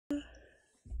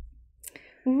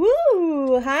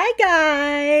Woo! Hi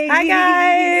guys! Hi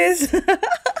guys!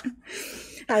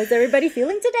 How's everybody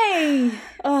feeling today?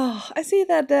 Oh, I see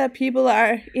that people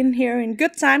are in here in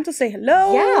good time to say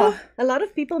hello. Yeah, a lot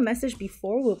of people messaged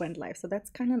before we went live, so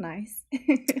that's kind of nice.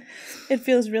 It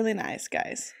feels really nice,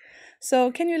 guys.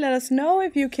 So can you let us know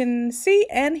if you can see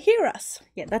and hear us?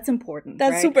 Yeah, that's important.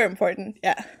 That's right? super important.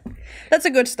 Yeah, that's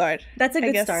a good start. That's a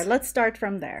good start. Let's start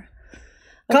from there.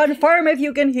 Okay. Confirm if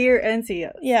you can hear and see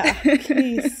us. Yeah,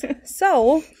 please.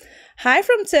 So, hi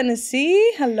from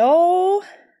Tennessee. Hello.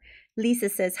 Lisa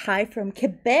says hi from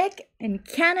Quebec in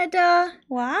Canada.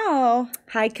 Wow.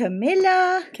 Hi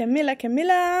Camilla.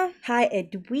 Camilla. Hi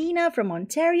Edwina from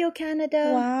Ontario,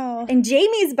 Canada. Wow. And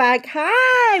Jamie's back.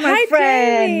 Hi, my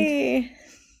friend. Jamie.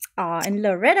 And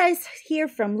Loretta is here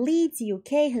from Leeds,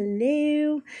 UK.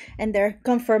 Hello. And they're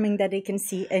confirming that they can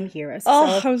see and hear us.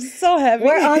 Oh, so I'm so happy.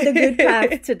 We're on the good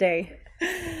path today.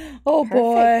 Oh, perfect.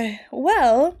 Boy.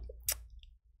 Well,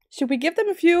 should we give them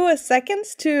a few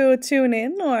seconds to tune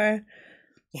in, or?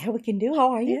 Yeah, we can do.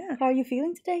 How are you? Yeah. How are you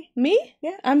feeling today? Me?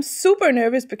 Yeah. I'm super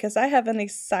nervous because I have an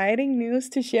exciting news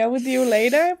to share with you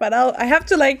later, but I have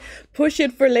to push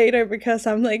it for later because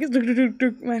I'm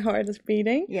my heart is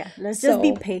beating. Yeah, let's just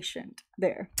be patient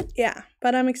there. Yeah,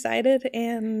 but I'm excited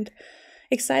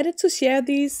to share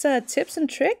these tips and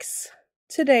tricks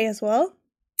today as well.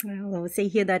 Well, I'll say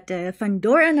here that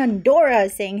Fandora and Andorra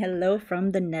is saying hello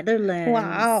from the Netherlands.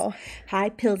 Wow. Hi,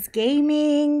 Pills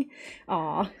Gaming.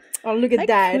 Oh, look at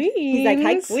that. Queens. He's like,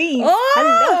 hi, Queens.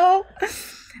 Oh!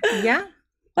 Hello. Yeah.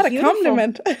 What beautiful. A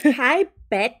compliment. Hi,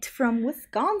 Bet from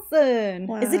Wisconsin.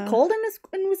 Wow. Is it cold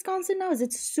in Wisconsin now? Is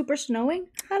it super snowing?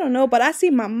 I don't know, but I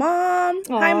see my mom.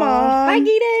 Aww. Hi, Mom. Hi,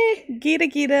 Gita.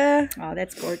 Gita. Oh,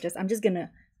 that's gorgeous. I'm just going to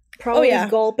probably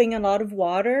gulping a lot of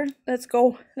water. Let's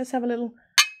go. Let's have a little...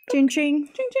 Ching, ching.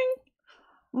 Ching, ching.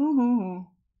 Mm-hmm.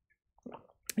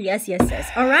 Yes.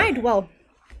 All right, well,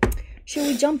 should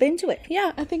we jump into it?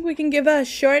 Yeah, I think we can give a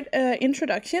short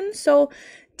introduction. So,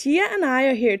 Tia and I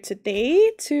are here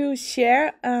today to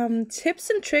share tips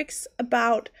and tricks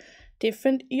about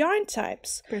different yarn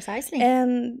types. Precisely.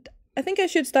 And I think I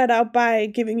should start out by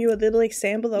giving you a little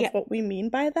example of what we mean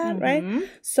by that, right?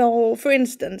 So, for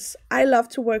instance, I love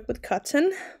to work with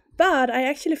cotton, but I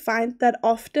actually find that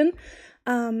often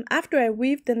after I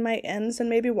weaved in my ends and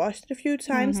maybe washed it a few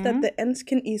times, that the ends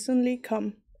can easily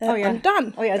come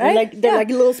undone. Oh yeah, right? they're like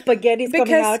little spaghettis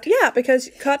coming out. Yeah, because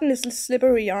cotton is a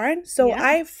slippery yarn. So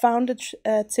I found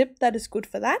a tip that is good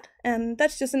for that. And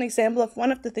that's just an example of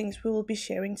one of the things we will be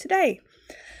sharing today.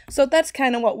 So that's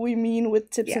kind of what we mean with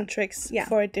tips and tricks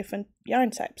for different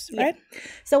yarn types, right?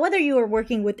 So whether you are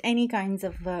working with any kinds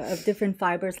of different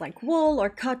fibers like wool or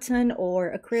cotton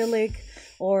or acrylic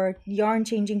or yarn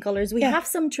changing colors, we have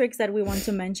some tricks that we want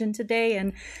to mention today,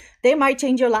 and they might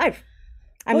change your life.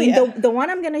 I mean, the one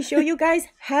I'm going to show you guys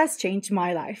has changed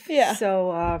my life. Yeah.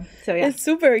 So yeah. It's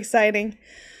super exciting.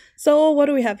 So what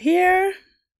do we have here?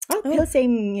 He's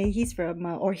saying he's from,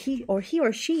 or he or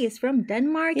she is from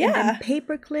Denmark. Yeah. And then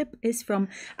Paperclip is from,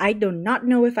 I do not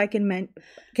know if I can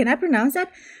I pronounce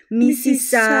that?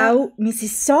 Mississauga.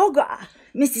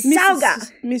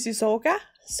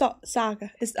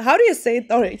 Saga. How do you say it?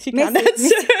 Oh, she can't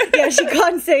answer. Yeah, she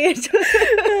can't say it.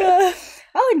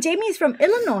 And Jamie is from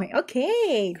Illinois.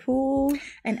 Okay. Cool.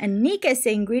 And Anika is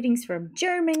saying greetings from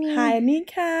Germany. Hi,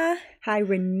 Anika. Hi,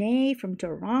 Renee from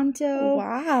Toronto.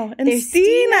 Wow. And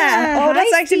Stina. Oh,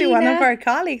 that's actually one of our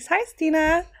colleagues. Hi,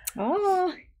 Stina.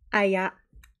 Oh, Aviaja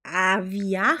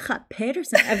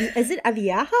Pedersen. Is it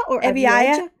Aviaja or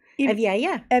Aviaja?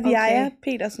 Aviaja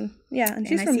Pedersen. Yeah, and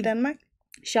she's from Denmark.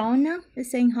 Shauna is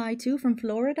saying hi too from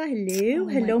Florida. Hello.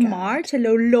 Hello, Marge.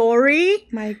 Hello, Lori.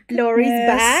 Lori's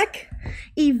back.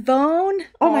 Yvonne.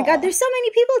 Oh my God, there's so many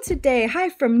people today. Hi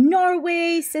from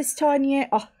Norway, says Tanya.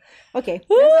 Oh, okay.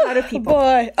 There's a lot of people.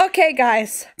 Boy. Okay,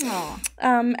 guys.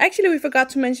 Actually, we forgot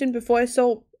to mention before.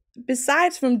 So,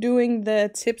 besides from doing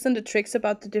the tips and the tricks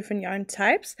about the different yarn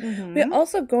types, we're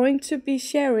also going to be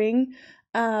sharing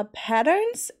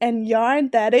patterns and yarn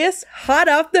that is hot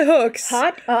off the hooks.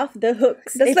 Hot off the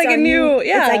hooks. That's like a new,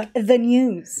 It's like the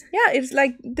news. Yeah, it's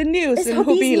like the news in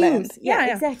Hobbii land.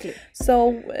 Yeah, exactly.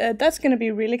 So that's going to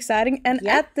be really exciting. And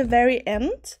at the very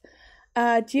end,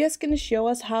 Gia's going to show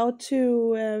us how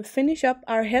to finish up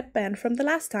our headband from the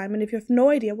last time. And if you have no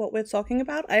idea what we're talking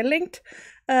about, I linked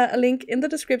a link in the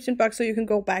description box so you can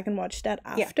go back and watch that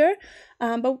after.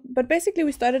 But basically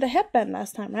we started a headband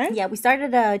last time, right? Yeah, we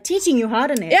started teaching you how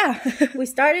to knit. Yeah. We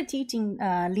started teaching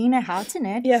Lena how to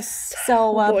knit. Yes.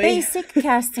 So basic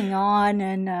casting on,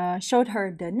 and showed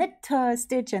her the knit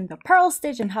stitch and the purl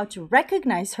stitch and how to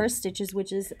recognize her stitches,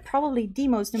 which is probably the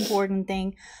most important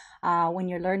thing. when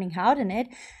you're learning how to knit.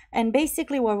 And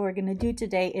basically what we're going to do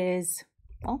today is,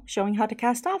 well, showing how to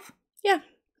cast off. Yeah.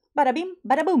 Bada bing,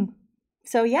 bada boom.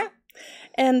 So yeah.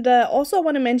 And also I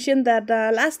want to mention that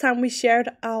last time we shared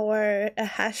our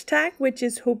hashtag, which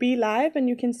is Hobbii Live, and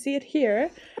you can see it here.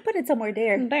 I put it somewhere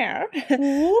there.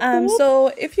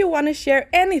 So if you want to share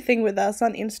anything with us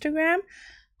on Instagram,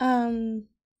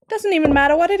 doesn't even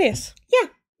matter what it is. Yeah.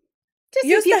 Just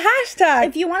use the hashtag.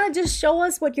 If you want to just show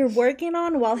us what you're working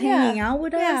on while hanging out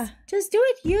with us, just do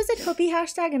it. Use it, Hobbii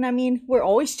hashtag. And I mean, we're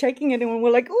always checking it and we're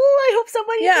like, oh, I hope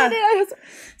somebody did it.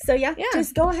 So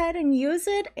just go ahead and use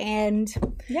it. And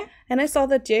And I saw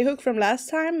that J-Hook from last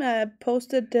time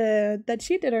posted that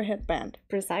she did her headband.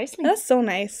 Precisely. That's so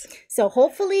nice. So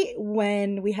hopefully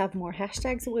when we have more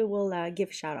hashtags, we will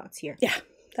give shout outs here. Yeah,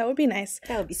 that would be nice.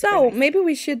 That would be so nice. Maybe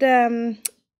we should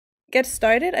get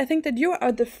started. I think that you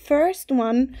are the first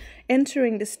one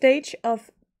entering the stage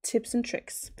of tips and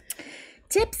tricks.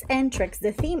 Tips and tricks,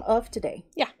 the theme of today.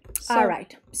 Yeah. All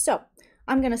right. So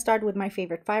I'm going to start with my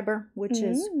favorite fiber, which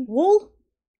is wool.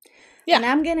 Yeah. And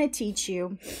I'm going to teach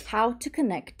you how to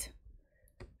connect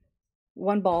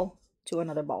one ball to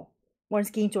another ball, one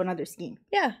skein to another skein.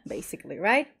 Yeah. Basically,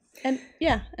 right? And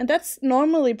that's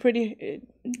normally pretty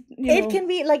it can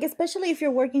be like, especially if you're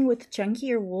working with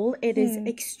chunkier wool, it is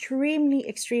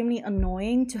extremely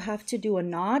annoying to have to do a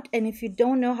knot, and if you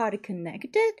don't know how to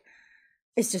connect it,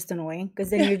 it's just annoying because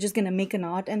then you're just gonna make a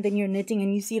knot and then you're knitting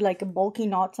and you see like a bulky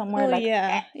knot somewhere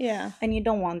and you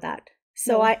don't want that.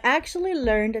 So I actually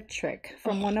learned a trick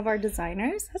from one of our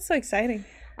designers. That's so exciting.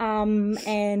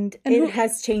 And it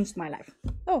has changed my life.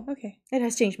 Oh, okay. It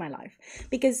has changed my life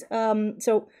because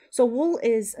so wool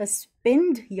is a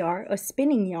spinning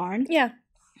yarn. Yeah.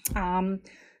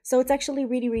 So it's actually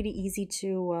really easy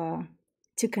to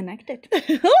connect it.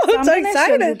 Oh, I'm so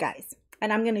excited. Show you guys,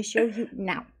 and I'm gonna show you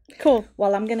now. Cool.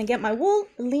 While I'm gonna get my wool,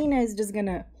 Lena is just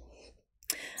gonna.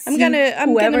 I'm gonna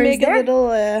make a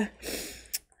little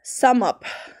sum up,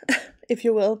 if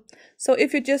you will. So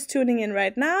if you're just tuning in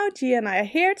right now, Gia and I are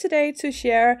here today to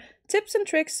share tips and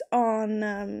tricks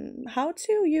on how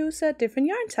to use different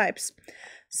yarn types.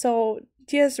 So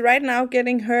Gia's right now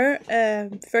getting her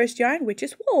first yarn, which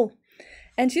is wool.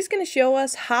 And she's going to show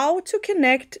us how to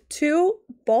connect two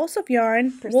balls of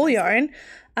yarn, wool yarn,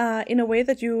 in a way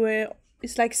that you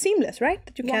it's like seamless, right?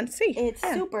 That you can't see. It's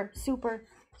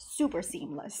super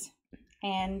seamless.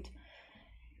 And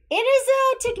it is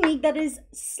a technique that is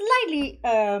slightly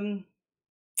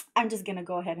I'm just gonna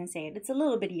go ahead and say it. It's a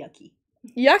little bit yucky.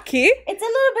 Yucky? It's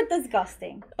a little bit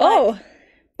disgusting.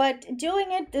 But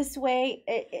doing it this way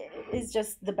is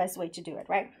just the best way to do it,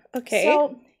 right? Okay.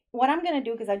 So what I'm gonna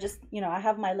do, because I just, I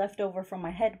have my leftover from my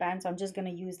headband, so I'm just gonna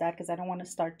use that because I don't want to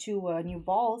start two new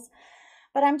balls.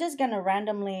 But I'm just gonna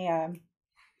randomly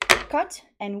cut,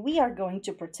 and we are going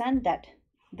to pretend that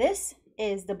this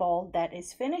is the ball that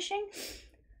is finishing,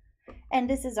 and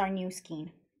this is our new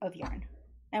skein of yarn.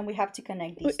 And we have to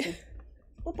connect these two.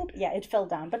 Boop, boop. Yeah, it fell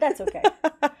down, but that's okay.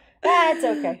 That's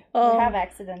okay. We have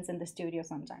accidents in the studio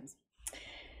sometimes.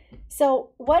 So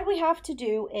what we have to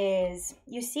do is,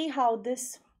 you see how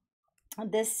this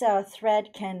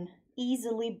thread can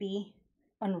easily be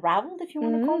unraveled, if you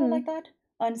want to call it like that?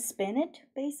 Unspin it,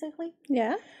 basically.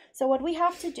 Yeah. So what we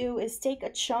have to do is take a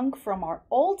chunk from our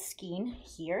old skein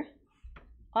here,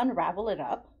 unravel it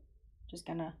up. Just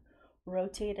gonna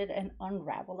rotate it and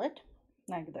unravel it.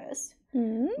 Like this.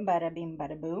 Bada bing,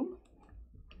 bada boom.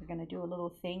 We're gonna do a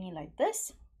little thingy like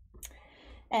this.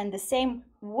 And the same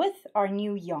with our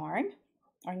new yarn,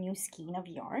 our new skein of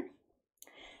yarn.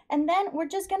 And then we're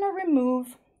just gonna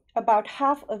remove about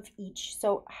half of each,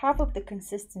 so half of the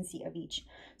consistency of each,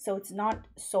 so it's not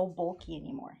so bulky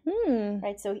anymore.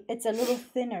 Right, so it's a little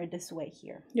thinner this way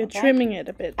here. You're trimming it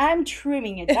a bit. I'm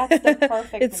trimming it. That's the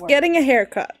perfect It's word. Getting a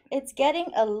haircut. It's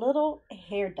getting a little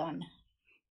hair done.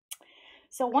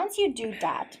 So once you do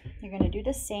that, you're going to do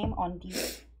the same on the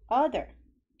other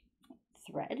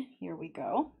thread. Here we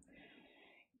go.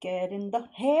 Getting the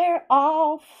hair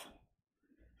off.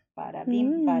 Bada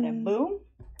bing, bada boom.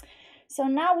 So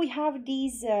now we have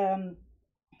these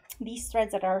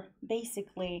threads that are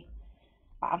basically,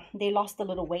 they lost a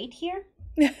little weight here.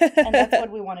 And that's what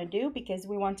we want to do, because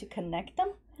we want to connect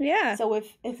them. Yeah. So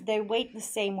if they weight the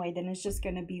same way, then it's just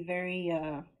going to be very,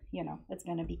 it's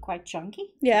going to be quite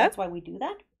chunky. Yeah. So that's why we do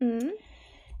that.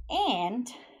 And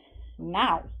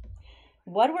now,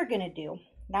 what we're going to do,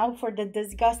 now for the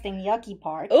disgusting, yucky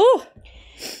part. Oh.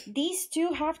 These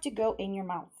two have to go in your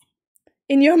mouth.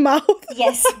 In your mouth?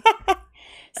 Yes.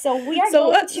 So we are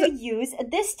going to use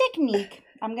this technique.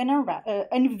 I'm going to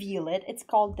unveil it. It's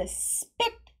called the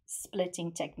spit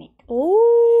splitting technique.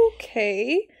 Okay.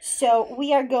 Okay. So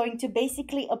we are going to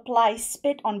basically apply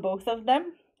spit on both of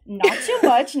them. Not too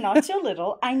much, not too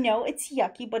little. I know it's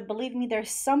yucky, but believe me,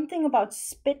 there's something about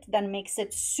spit that makes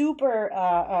it super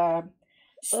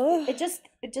it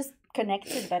just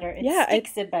connects it better. It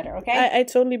sticks it better, okay? I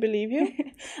totally believe you.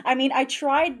 I mean, I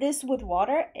tried this with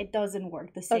water. It doesn't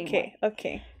work the same way.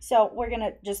 Okay. So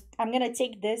I'm gonna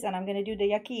take this and I'm gonna do the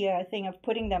yucky thing of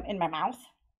putting them in my mouth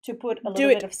to put a little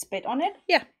bit of spit on it.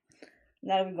 Yeah.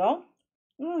 There we go.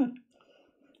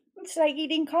 It's like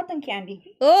eating cotton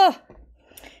candy. Oh.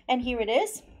 And here it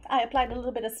is. I applied a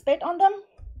little bit of spit on them.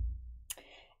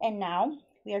 And now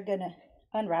we are gonna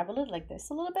unravel it like this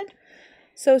a little bit.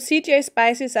 So CJ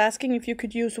Spicy is asking if you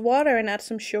could use water and add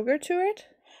some sugar to it.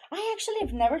 I actually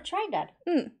have never tried that.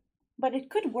 But it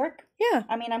could work. Yeah.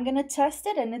 I mean, I'm gonna test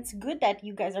it, and it's good that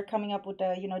you guys are coming up with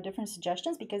different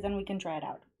suggestions, because then we can try it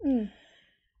out.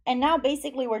 And now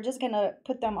basically we're just gonna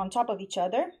put them on top of each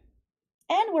other,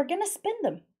 and we're gonna spin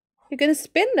them. You're gonna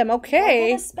spin them, okay? We're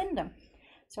gonna spin them.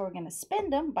 So we're gonna spin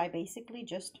them by basically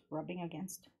just rubbing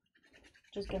against.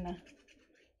 Just gonna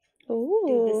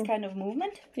do this kind of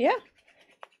movement. Yeah.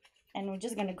 And we're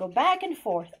just gonna go back and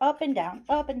forth, up and down,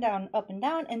 up and down, up and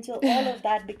down, until all of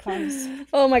that becomes...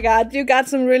 Oh my god, you got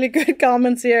some really good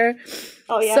comments here.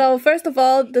 Oh yeah. So first of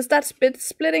all, does that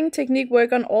splitting technique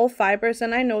work on all fibers?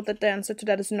 And I know that the answer to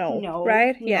that is no. No.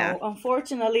 Right? No, yeah.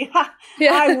 Unfortunately,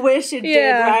 I wish it did,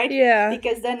 right? Yeah.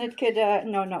 Because then it could,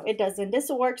 no, it doesn't. This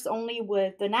works only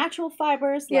with the natural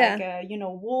fibers, like,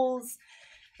 wools.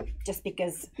 Just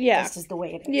because this is the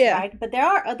way it is, right? But there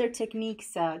are other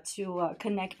techniques to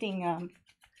connecting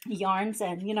yarns,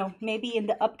 and maybe in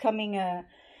the upcoming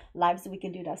lives we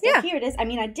can do that. So here it is. I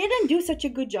mean, I didn't do such a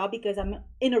good job because I'm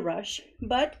in a rush,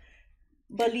 but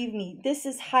believe me, this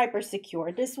is hyper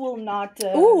secure. This will not...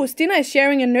 Stina is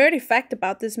sharing a nerdy fact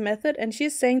about this method, and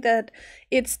she's saying that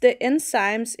it's the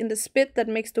enzymes in the spit that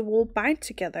makes the wool bind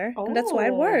together, and that's why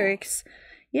it works.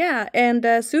 Yeah, and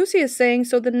Susie is saying,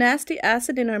 so the nasty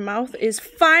acid in her mouth is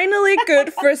finally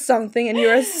good for something. And you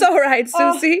are so right,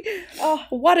 Susie.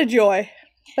 What a joy.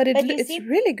 But it's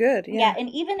really good. Yeah, and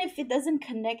even if it doesn't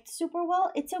connect super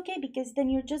well, it's okay, because then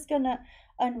you're just going to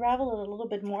unravel it a little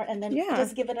bit more and then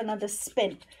just give it another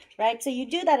spin, right? So you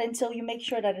do that until you make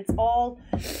sure that it's all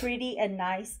pretty and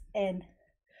nice and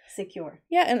secure.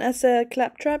 Yeah, and as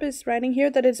Claptrap is writing here,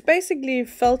 that it's basically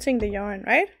felting the yarn,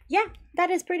 right? Yeah, that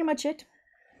is pretty much it.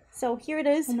 So here it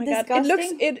is. Oh my god,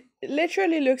 it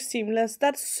literally looks seamless.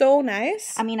 That's so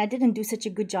nice. I mean, I didn't do such a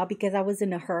good job because I was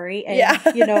in a hurry, and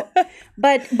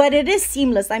but it is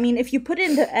seamless. I mean, if you put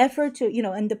in the effort to,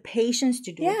 and the patience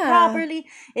to do it properly,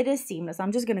 it is seamless.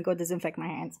 I'm just gonna go disinfect my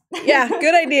hands. Yeah,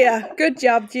 good idea. Good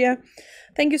job, Gia.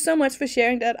 Thank you so much for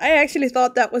sharing that. I actually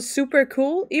thought that was super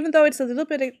cool, even though it's a little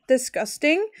bit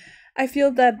disgusting. I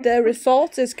feel that the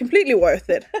result is completely worth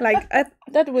it. Like,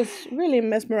 that was really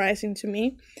mesmerizing to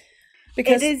me.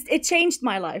 Because it changed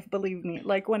my life, believe me.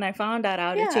 Like, when I found that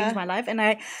out, it changed my life.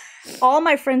 And all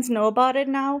my friends know about it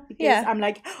now, because I'm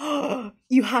like,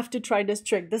 you have to try this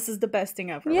trick. This is the best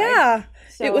thing ever. Yeah, right?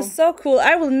 So, it was so cool.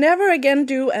 I will never again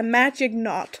do a magic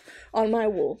knot on my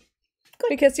wool. Good.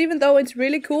 Because even though it's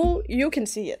really cool, you can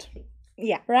see it.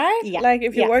 Yeah. Right? Yeah. Like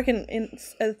if you work in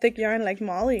a thick yarn like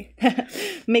Molly.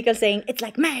 Mikael saying, it's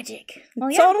like magic.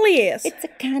 It totally is. It's a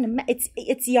kind of,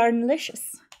 it's yarnlicious.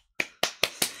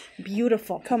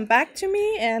 Beautiful. Come back to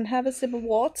me and have a sip of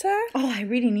water. Oh, I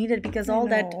really need it, because all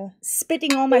that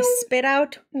spitting all my spit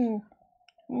out.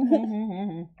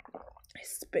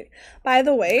 Spit. By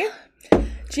the way,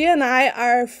 Gia and I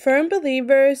are firm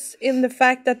believers in the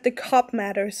fact that the cup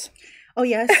matters. Oh,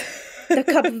 yes. The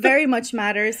cup very much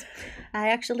matters. I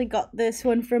actually got this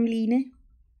one from Line.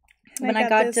 When I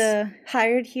got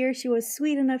hired here, she was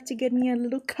sweet enough to get me a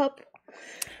little cup.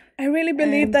 I really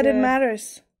believe that it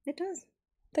matters. It does.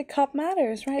 The cup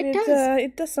matters, right? It does.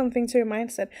 It does something to your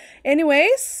mindset.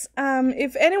 Anyways,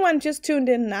 if anyone just tuned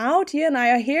in now, Tia and I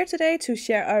are here today to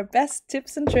share our best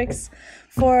tips and tricks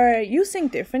for using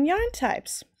different yarn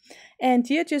types. And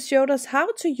Tia just showed us how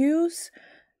to use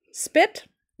spit.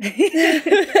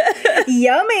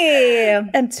 Yummy!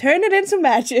 And turn it into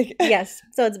magic. Yes.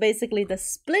 So it's basically the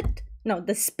spit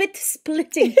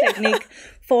splitting technique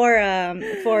for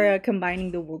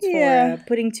combining the wools, for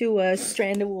putting two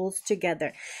stranded wools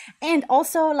together. And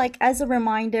also, like, as a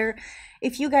reminder,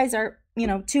 if you guys are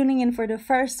tuning in for the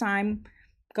first time,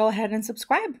 go ahead and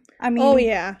subscribe. I mean,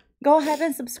 go ahead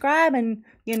and subscribe, and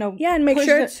and make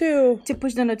sure to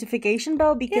push the notification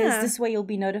bell, because this way you'll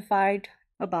be notified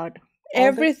about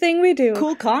everything we do,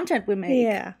 cool content we make.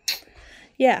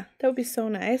 Yeah, that would be so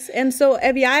nice. And so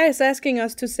Evia is asking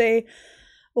us to say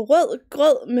rød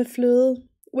grød med fløde.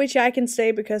 which I can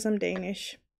say because I'm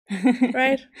Danish.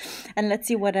 Right? And let's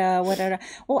see what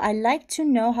oh, I like to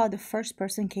know how the first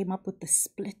person came up with the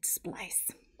split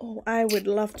splice. Oh, I would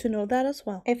love to know that as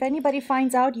well. If anybody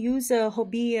finds out, use a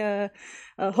Hobbii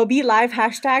Live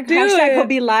hashtag Do hashtag it.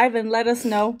 Hobbii Live and let us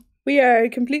know. We are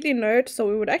completely nerds, so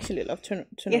we would actually love to know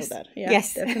that. Yeah,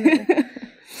 yes, definitely.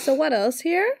 So what else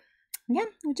here? Yeah,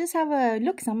 we just have a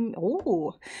look.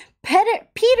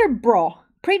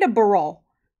 Peterborough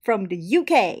from the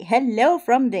UK. Hello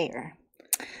from there.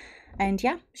 And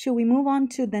yeah, should we move on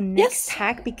to the next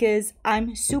hack, because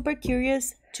I'm super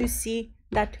curious to see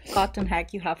that cotton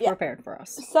hack you have prepared for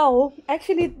us. So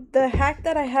actually, the hack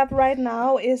that I have right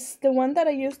now is the one that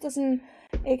I used as an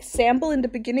example in the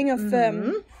beginning of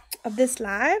this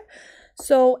live.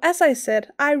 So as I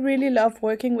said, I really love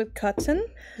working with cotton.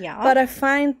 Yeah. But I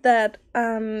find that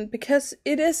because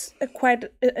it is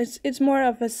it's more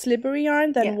of a slippery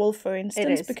yarn than wool, for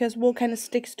instance, because wool kind of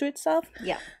sticks to itself.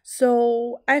 Yeah.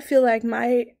 So I feel like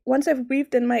once I've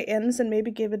weaved in my ends and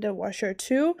maybe give it a wash or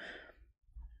two,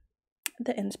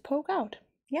 the ends poke out.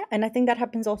 Yeah, and I think that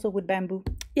happens also with bamboo.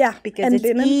 Yeah, because and it's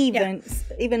linen,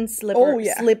 even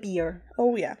slippier.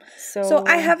 Oh yeah. So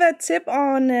I have a tip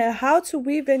on how to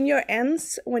weave in your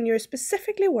ends when you're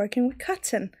specifically working with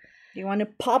cotton. You want to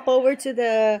pop over to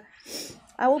the...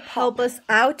 I will help us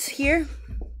out here.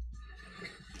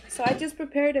 So I just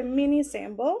prepared a mini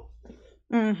sample.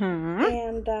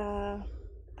 And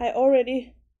I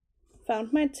already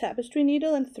found my tapestry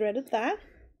needle and threaded that.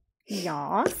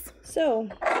 Yes. So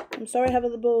I'm sorry I have a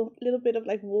little bit of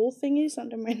like wool thingies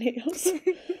under my nails.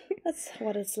 That's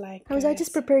what it's like. I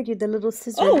just prepared you the little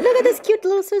scissor. Oh, look at this cute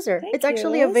little scissor. It's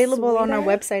actually available on our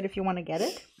website if you want to get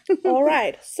it. All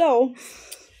right. So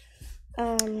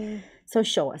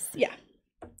show us. Yeah.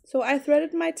 So I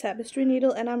threaded my tapestry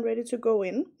needle and I'm ready to go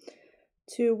in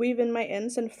to weave in my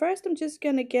ends. And first I'm just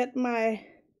gonna get my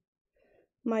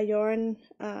yarn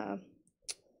a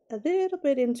little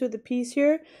bit into the piece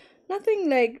here. Nothing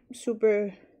like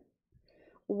super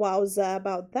wowza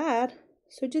about that.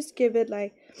 So just give it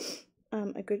like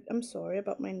a good... I'm sorry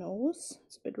about my nose.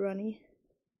 It's a bit runny.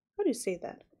 How do you say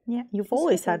that? Yeah, you've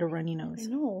always had a runny nose. I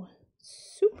know.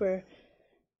 Super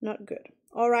not good.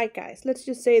 All right, guys. Let's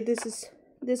just say this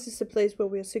is a place where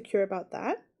we're secure about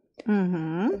that.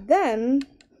 Then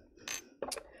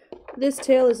this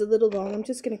tail is a little long. I'm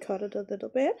just gonna cut it a little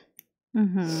bit.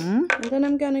 And then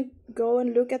I'm gonna go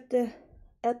and look at the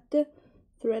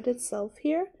thread itself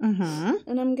here.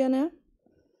 And I'm gonna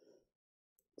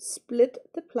split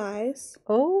the plies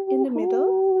in the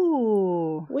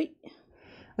middle. Wait.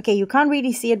 Okay, you can't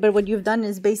really see it, but what you've done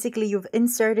is basically you've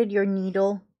inserted your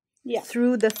needle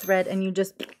through the thread and you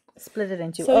just split it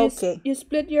into. So you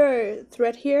split your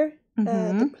thread here,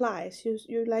 the plies.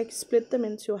 You like split them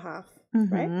into half,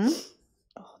 right?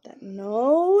 Oh, that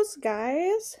nose,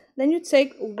 guys. Then you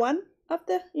take one of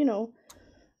the,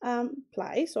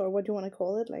 plies, or what you want to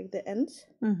call it, like the ends.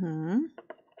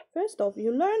 First off,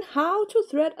 you learn how to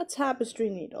thread a tapestry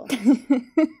needle.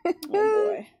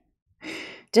 Oh boy.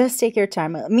 Just take your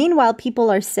time. Meanwhile, people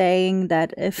are saying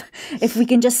that if we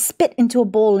can just spit into a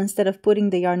bowl instead of putting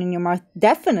the yarn in your mouth,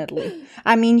 definitely.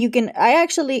 I mean, you can. I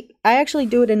actually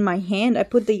do it in my hand. I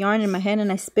put the yarn in my hand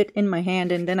and I spit in my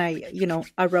hand, and then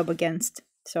I rub against.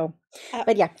 So,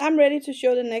 but yeah, I'm ready to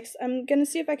show the next. I'm gonna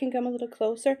see if I can come a little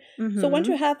closer. So once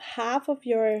you have half of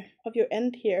your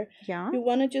end here, you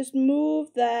want to just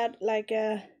move that like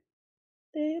a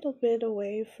little bit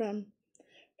away from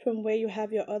where you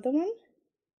have your other one.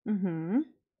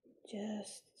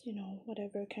 Just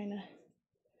whatever kind of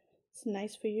is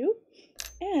nice for you,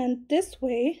 and this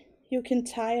way you can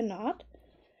tie a knot.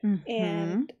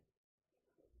 And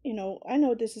I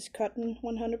know this is cotton,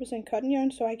 100% cotton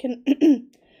yarn, so I can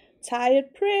tie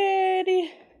it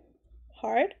pretty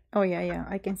hard. Oh yeah,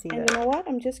 I can see that. And you know what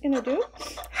I'm just gonna do?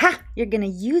 Ha! You're gonna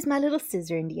use my little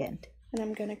scissor in the end. And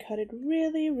I'm gonna cut it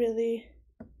really, really,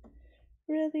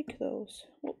 really close.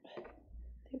 Whoop. There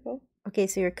you go. Okay,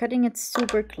 so you're cutting it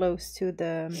super close to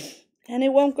the... And it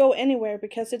won't go anywhere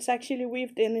because it's actually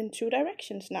weaved in 2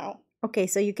 directions now. Okay,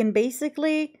 so you can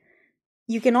basically...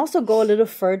 You can also go a little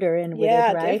further in with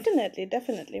it, right? Yeah,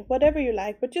 definitely. Whatever you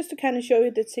like. But just to kind of show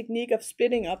you the technique of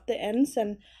splitting up the ends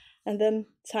and then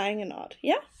tying a knot.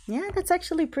 Yeah? Yeah, that's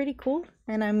actually pretty cool.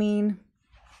 And I mean,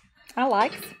 I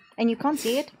like it. And you can't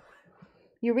see it.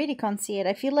 You really can't see it.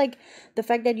 I feel like the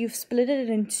fact that you've split it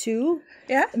in 2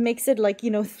 makes it like,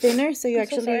 thinner. So you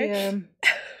actually...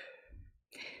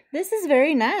 This is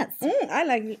very nice. I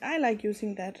like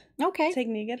using that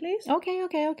technique at least. Okay.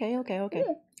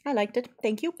 I liked it.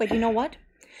 Thank you. But you know what?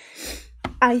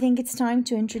 I think it's time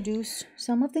to introduce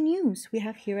some of the news we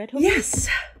have here at Hobbii. Yes.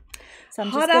 So I'm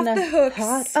Hot just off gonna the hooks.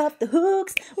 hot off the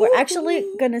hooks. We're actually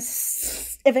gonna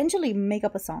eventually make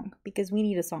up a song because we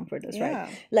need a song for this, right?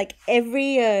 Like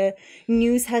every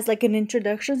news has like an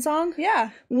introduction song. Yeah.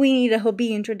 We need a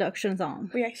Hobbii introduction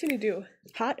song. We actually do.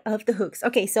 Hot off the hooks.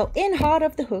 Okay, so in Hot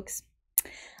off the hooks,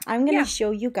 I'm gonna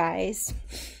show you guys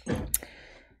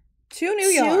two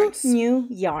new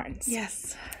yarns.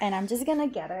 Yes. And I'm just gonna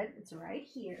get it. It's right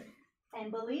here.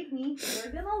 And believe me,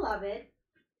 you're gonna love it.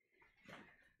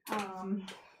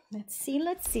 Let's see.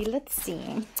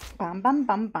 Bam, bam,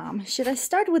 bam, bam. Should I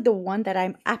start with the one that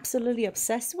I'm absolutely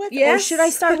obsessed with? Yes. Or should I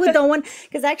start with the one?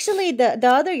 Because actually the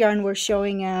other yarn we're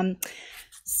showing,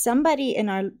 somebody in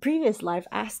our previous live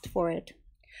asked for it.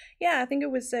 Yeah, I think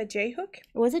it was J-Hook.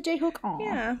 Was it J-Hook? Oh,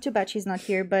 yeah. Too bad she's not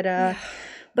here.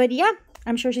 But yeah,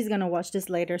 I'm sure she's going to watch this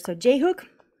later. So J-Hook,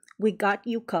 we got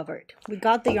you covered. We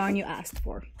got the yarn you asked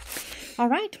for. All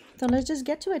right, so let's just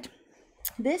get to it.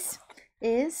 This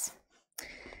is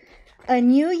a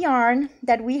new yarn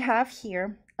that we have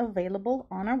here available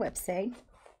on our website,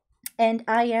 and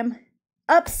I am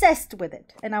obsessed with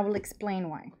it, and I will explain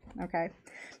why. Okay,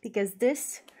 because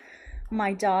this,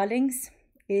 my darlings,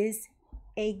 is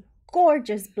a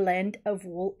gorgeous blend of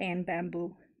wool and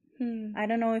bamboo. I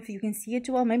don't know if you can see it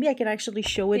too well. Maybe I can actually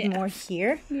show it more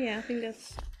here. Yeah, I think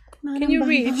that's... Can you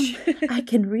reach? I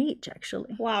can reach,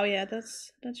 actually. Wow, yeah,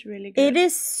 that's really good. It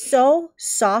is so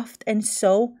soft and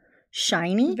so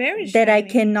shiny, very shiny, that I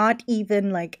cannot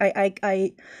even like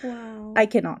wow. I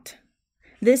cannot.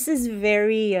 This is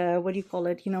very what do you call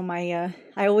it? You know, my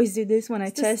I always do this when I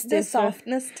test the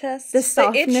softness test. The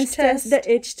softness test,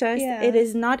 the itch test. Yeah. It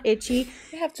is not itchy.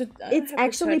 You have to. It's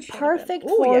actually perfect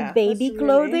for baby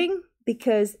clothing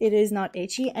because it is not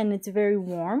itchy and it's very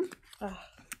warm.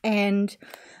 And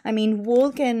I mean,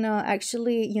 wool can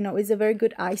actually, you know, is a very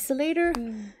good isolator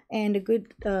and a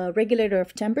good regulator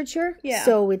of temperature. Yeah.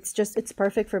 So it's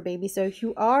perfect for babies. So if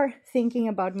you are thinking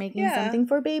about making something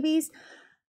for babies,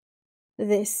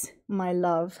 this, my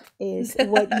love, is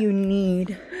what you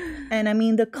need. And I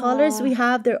mean, the colors we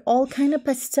have, they're all kind of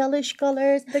pastelish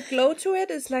colors. The glow to it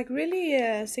is like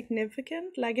really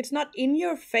significant. Like it's not in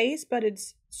your face, but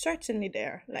it's certainly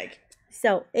there. Like.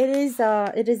 So it is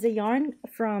a yarn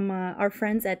from our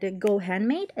friends at Go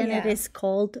Handmade, and it is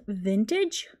called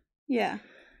Vintage. Yeah.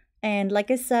 And like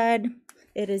I said,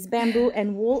 it is bamboo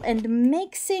and wool, and the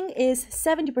mixing is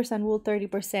 70% wool,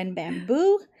 30%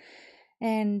 bamboo.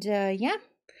 And yeah.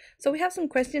 So we have some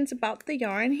questions about the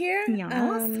yarn here.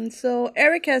 Yes. So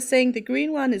Erica is saying the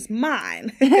green one is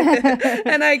mine.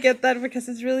 And I get that because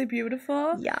it's really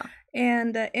beautiful. Yeah.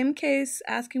 And MK is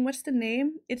asking, what's the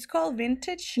name? It's called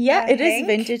Vintage. Yeah, it is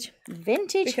Vintage.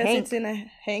 Vintage because hank. It's in a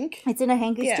hank. It's in a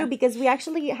hank. It's true because we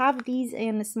actually have these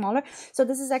in smaller. So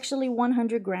this is actually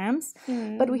 100 grams.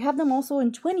 But we have them also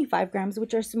in 25 grams,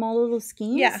 which are small little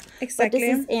skeins. Yeah, exactly. But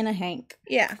this is in a hank.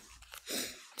 Yeah.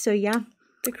 So yeah.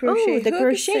 The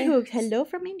crochet hook. Hello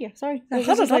from India. Sorry. I'm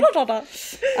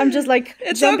just like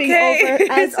it's jumping over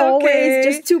as always.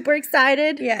 Just super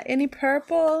excited. Yeah. Any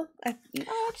purple?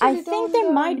 I think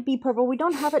there might be purple. We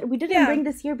don't have it. We didn't bring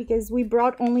this here because we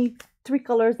brought only 3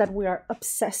 colors that we are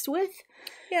obsessed with.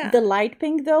 Yeah. The light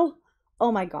pink though.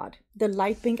 Oh my god. The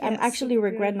light pink. I'm actually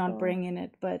regret not bringing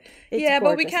it, but it's gorgeous.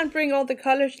 But we can't bring all the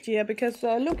colors here because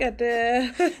look at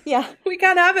the we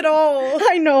can't have it all.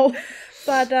 I know.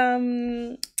 But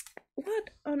what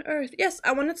on earth? Yes,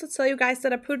 I wanted to tell you guys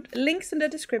that I put links in the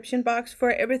description box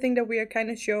for everything that we are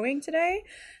kind of showing today.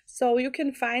 So you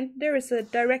can find, there is a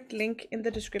direct link in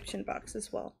the description box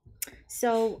as well.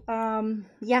 So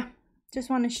yeah,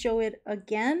 just want to show it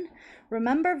again.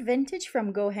 Remember Vintage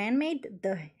from Go Handmade,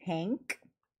 the hank.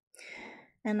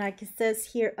 And like it says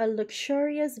here, a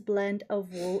luxurious blend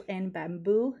of wool and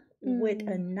bamboo with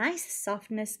a nice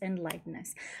softness and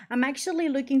lightness. I'm actually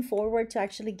looking forward to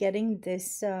actually getting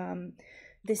this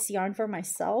this yarn for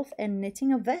myself and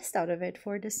knitting a vest out of it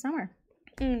for this summer.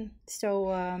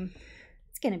 So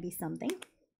it's gonna be something.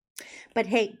 But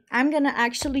hey, I'm gonna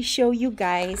actually show you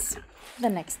guys the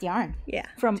next yarn. Yeah.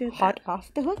 From Hot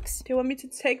Off the Hooks. Do you want me to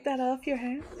take that off your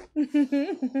hands?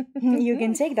 You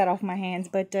can take that off my hands,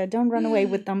 but don't run away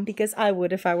with them because I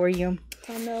would if I were you.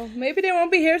 Oh no, maybe they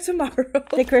won't be here tomorrow.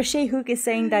 The crochet hook is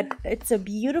saying that it's a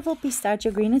beautiful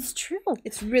pistachio green. It's true.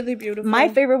 It's really beautiful. My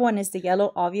favorite one is the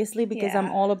yellow, obviously, because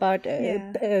I'm all about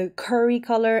curry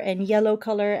color and yellow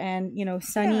color and, you know,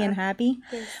 sunny and happy.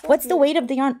 So what's the weight of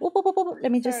the yarn?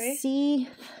 Let me just see.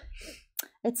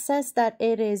 It says that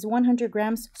it is 100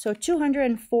 grams, so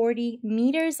 240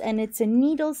 meters, and it's a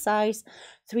needle size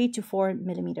 3 to 4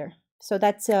 millimeter. So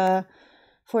that's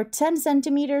for 10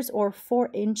 centimeters or 4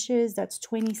 inches. That's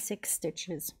 26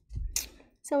 stitches.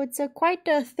 So it's a quite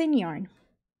a thin yarn.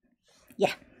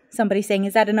 Yeah, somebody's saying,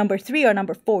 is that a number 3 or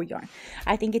number 4 yarn?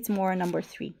 I think it's more a number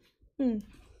 3.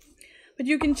 But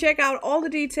you can check out all the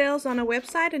details on our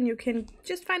website, and you can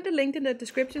just find the link in the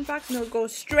description box and it'll go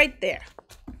straight there.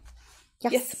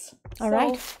 Yes. All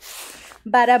right.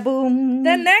 Bada boom.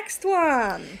 The next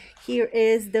one. Here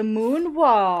is the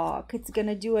moonwalk. It's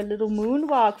gonna do a little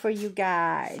moonwalk for you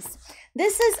guys.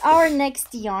 This is our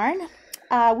next yarn.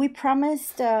 We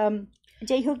promised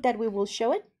J-Hook that we will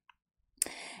show it.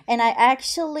 And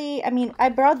I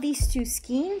brought these 2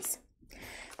 skeins.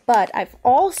 But I've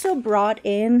also brought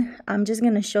in, I'm just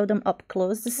going to show them up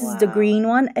close. This is the green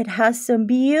one. It has some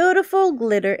beautiful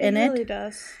glitter in it. It really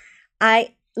does.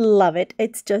 I love it.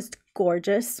 It's just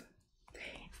gorgeous.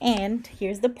 And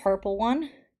here's the purple one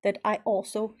that I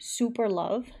also super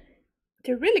love.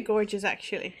 They're really gorgeous,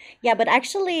 actually. Yeah, but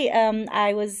actually,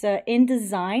 I was in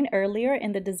design earlier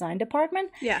in the design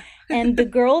department. Yeah. And the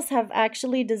girls have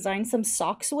actually designed some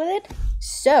socks with it.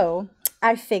 So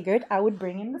I figured I would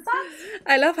bring in the socks.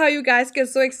 I love how you guys get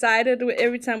so excited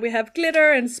every time we have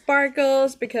glitter and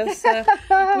sparkles, because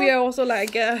we are also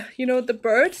like, the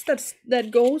birds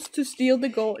that goes to steal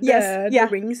the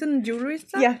rings and jewelry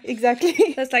stuff. Yeah,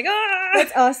 exactly. That's like,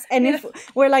 That's us. And if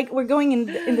we're going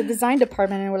in the design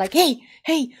department and we're like,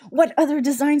 hey, what other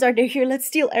designs are there here? Let's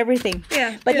steal everything.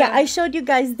 Yeah. But yeah, I showed you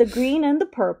guys the green and the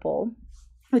purple,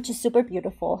 which is super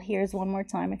beautiful. Here's one more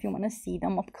time if you want to see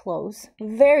them up close.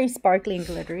 Very sparkly and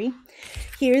glittery.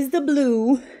 Here's the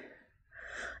blue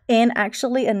and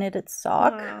actually a knitted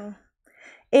sock. Wow.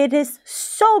 It is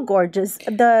so gorgeous.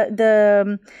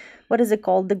 The what is it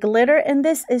called? The glitter in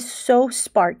this is so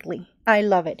sparkly. I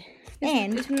love it.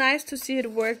 And it's nice to see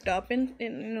it worked up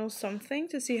in something,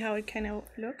 to see how it kind of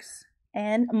looks.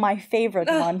 And my favorite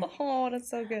one. Oh, that's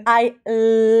so good. I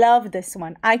love this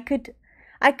one. I could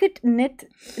knit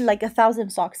like 1,000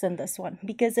 socks in this one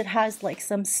because it has like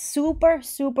some super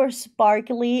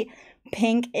sparkly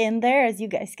pink in there, as you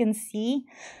guys can see.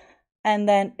 And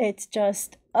then it's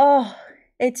just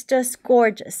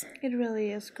gorgeous. It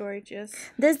really is gorgeous.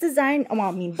 This design,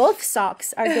 both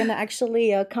socks are gonna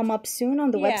actually come up soon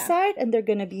on the website, and they're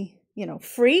gonna be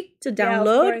free to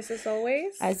download. Of course, as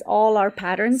always. As all our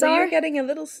patterns so are. You're getting a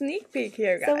little sneak peek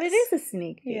here, guys. So it is a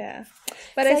sneak peek. Yeah.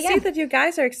 But I see that you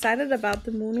guys are excited about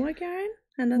the moonwalk yarn,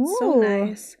 and that's so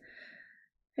nice.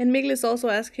 And Mikkel is also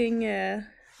asking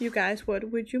you guys,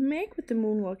 what would you make with the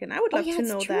moonwalk? And I would love to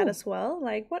know that as well.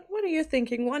 Like, what are you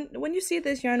thinking? When you see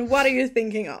this yarn, what are you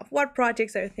thinking of? What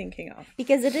projects are you thinking of?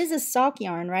 Because it is a sock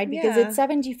yarn, right? Because it's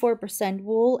 74%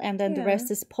 wool, and then the rest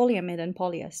is polyamide and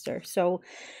polyester. So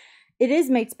it is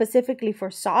made specifically for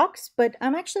socks, but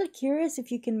I'm actually curious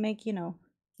if you can make,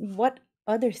 what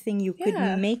other thing you could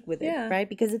make with it, right?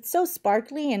 Because it's so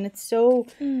sparkly and it's so...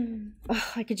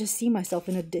 I could just see myself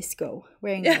in a disco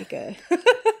wearing like a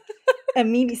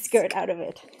mini skirt out of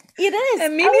it. It is. A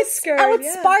mini skirt, I would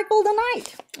sparkle the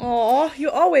night. Oh, you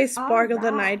always sparkle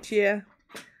the night, yeah.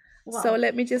 Wow. So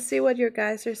let me just see what you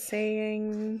guys are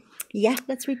saying. Yeah,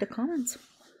 let's read the comments.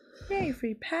 Yay,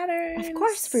 free patterns. Of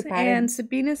course, free patterns. And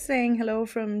Sabina's saying hello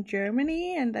from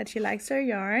Germany and that she likes her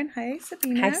yarn. Hi,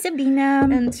 Sabina. Hi, Sabina.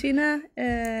 And Tina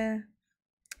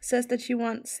says that she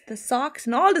wants the socks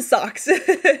and all the socks.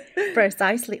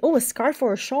 Precisely. Oh, a scarf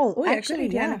or a shawl. Oh, actually,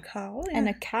 yeah. And a cowl. Yeah. And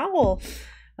a cowl.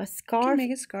 A scarf. You can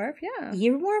make a scarf, yeah.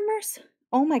 Ear warmers?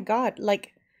 Oh my god.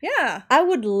 Like, yeah. I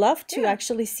would love to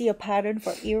actually see a pattern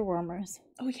for ear warmers.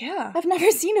 Oh, yeah. I've never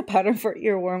seen a pattern for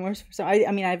ear warmers. So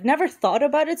I've never thought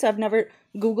about it, so I've never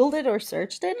Googled it or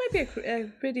searched it. It might be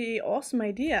a pretty awesome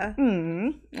idea.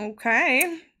 Mm.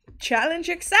 Okay. Challenge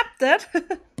accepted.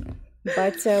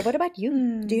 But what about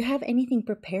you? Do you have anything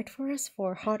prepared for us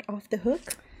for Hot Off the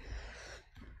Hook?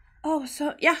 Oh,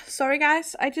 so yeah, sorry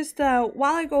guys. I just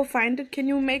while I go find it, can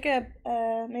you make a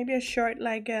maybe a short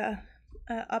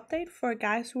update for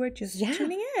guys who are just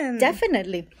tuning in?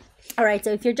 Definitely. All right,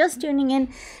 so if you're just tuning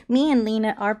in, me and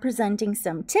Lena are presenting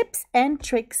some tips and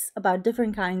tricks about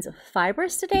different kinds of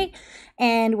fibers today.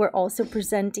 And we're also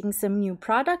presenting some new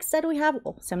products that we have,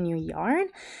 some new yarn,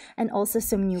 and also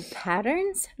some new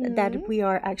patterns that we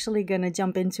are actually going to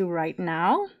jump into right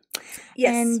now.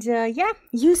 Yes. And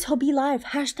use Hobbii Live,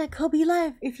 #Hobbii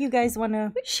Live, if you guys want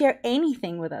to share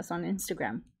anything with us on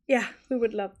Instagram. Yeah, we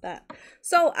would love that.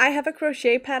 So I have a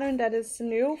crochet pattern that is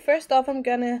new. First off, I'm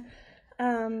gonna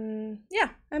I'm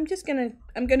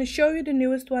gonna show you the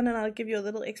newest one, and I'll give you a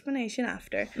little explanation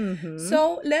after.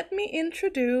 So let me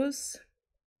introduce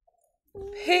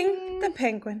Pink the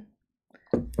penguin.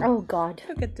 Oh god,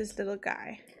 look at this little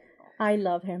guy. I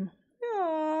love him.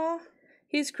 Aww.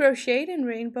 He's crocheted in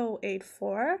Rainbow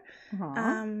 84.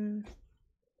 Uh-huh.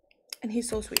 And he's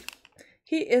so sweet.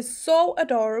 He is so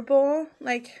adorable.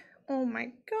 Like, oh my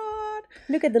god.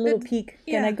 Look at the little peak.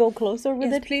 Can I go closer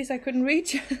with it? Please, I couldn't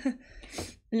reach.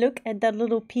 Look at that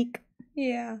little peak.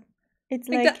 Yeah. It's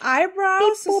like the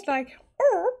eyebrows is like,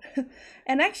 oh.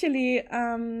 And actually,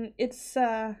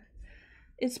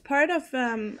 it's part of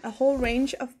a whole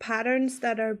range of patterns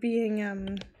that are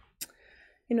being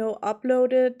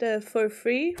uploaded for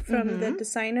free from the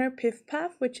designer Piff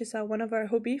Puff, which is one of our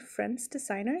Hobbii friends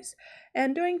designers.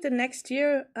 And during the next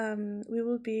year, we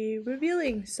will be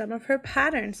revealing some of her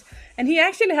patterns. And he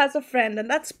actually has a friend, and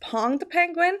that's Pong the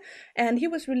penguin. And he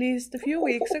was released a few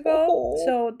weeks ago.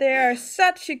 So they are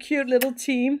such a cute little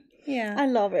team. Yeah, I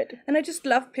love it. And I just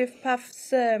love Piff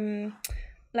Puff's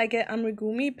like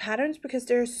amigurumi patterns because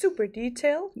they're super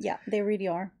detailed. Yeah, they really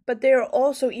are. But they are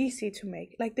also easy to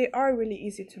make. Like, they are really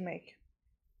easy to make.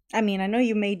 I mean, I know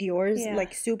you made yours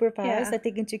like super fast. I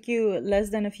think it took you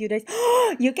less than a few days.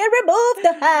 You can remove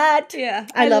the hat. Yeah,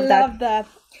 I love that.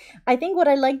 I think what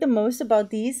I like the most about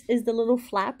these is the little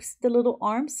flaps, the little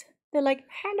arms. They're like,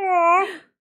 hello.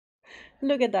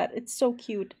 Look at that. It's so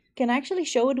cute. Can I actually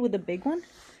show it with the big one?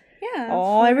 Yeah.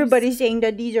 Oh, everybody's saying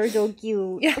that these are so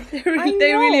cute. Yeah,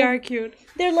 they really are cute.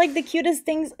 They're like the cutest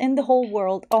things in the whole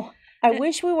world. Oh, I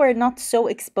wish we were not so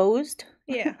exposed.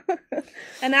 Yeah.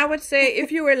 And I would say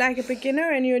if you were like a beginner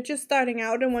and you're just starting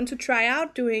out and want to try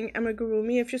out doing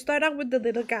amigurumi, if you start out with the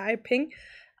little guy, Pink,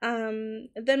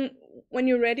 then when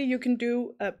you're ready, you can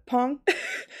do a Pong,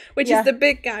 which is the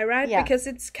big guy, right? Yeah. Because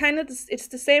it's kind of, it's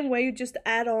the same way, you just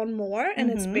add on more and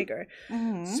it's bigger.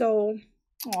 So...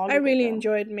 Oh, I really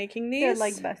enjoyed making these. They're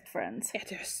like best friends. Yeah,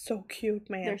 they're so cute,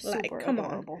 man. They're super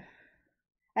adorable. On.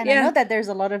 And I know that there's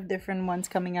a lot of different ones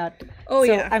coming out. Oh,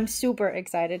 so I'm super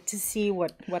excited to see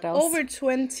what else. Over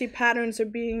 20 patterns are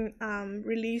being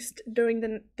released during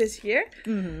this year.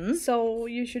 So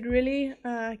you should really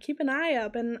keep an eye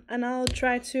up, and I'll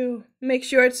try to make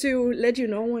sure to let you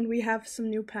know when we have some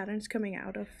new patterns coming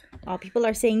out of. Oh, people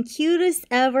are saying cutest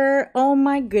ever. Oh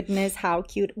my goodness, how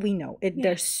cute. We know it. Yeah.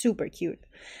 They're super cute.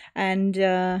 And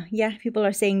people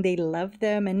are saying they love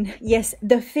them. And yes,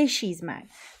 the fishies, man.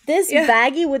 This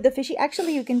baggie with the fishy,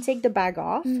 actually you can take the bag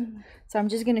off. So I'm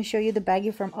just going to show you the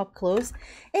baggie from up close.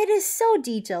 It is so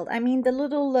detailed. I mean, the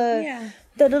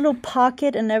little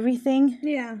pocket and everything.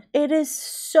 Yeah. It is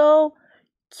so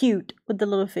cute with the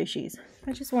little fishies.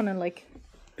 I just want to like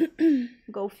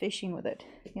go fishing with it,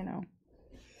 you know.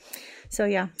 So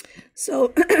yeah.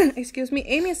 So excuse me,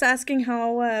 Amy is asking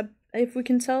how if we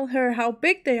can tell her how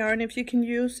big they are, and if you can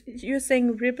use, you're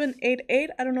saying ribbon 88.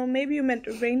 I don't know, maybe you meant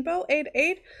rainbow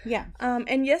 88. Yeah.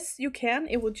 And yes, you can.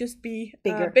 It will just be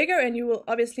bigger, and you will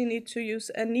obviously need to use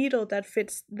a needle that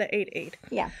fits the 88.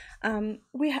 Yeah.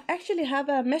 We actually have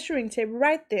a measuring tape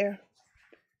right there.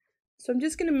 So I'm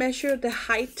just gonna measure the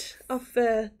height of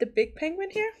the big penguin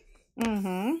here.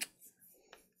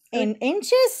 In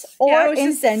inches or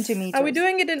in centimeters? Are we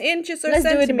doing it in inches or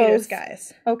centimeters,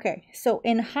 guys? Okay, so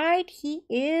in height, he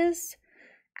is,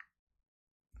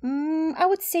 I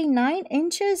would say 9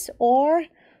 inches or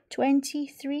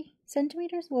 23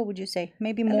 centimeters. What would you say?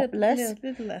 Maybe less? A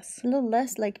little less. A little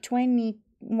less, like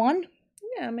 21?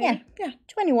 Yeah, maybe. Yeah,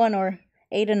 21 or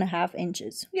 8.5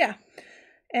 inches. Yeah.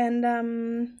 And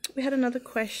we had another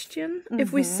question.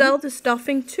 If we sell the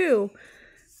stuffing too.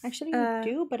 Actually, we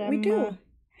do, but we do.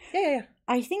 Yeah.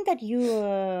 I think that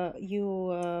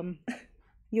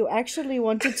you actually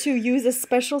wanted to use a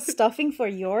special stuffing for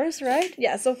yours, right?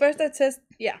 Yeah. So first I test.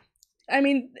 Yeah. I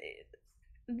mean,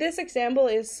 this example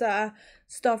is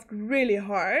stuffed really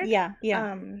hard. Yeah.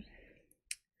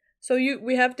 So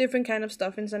we have different kind of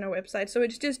stuffings on our website. So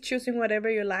it's just choosing whatever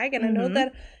you like. And I know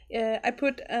that I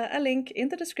put a link in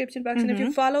the description box, and if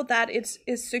you follow that, it's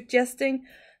suggesting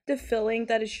the filling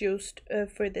that is used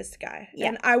for this guy. Yeah.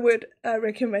 And I would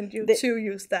recommend you to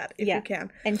use that if you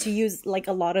can. And to use like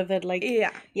a lot of it, like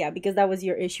because that was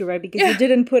your issue, right? Because you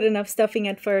didn't put enough stuffing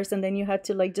at first, and then you had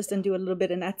to like just undo a little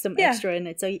bit and add some extra in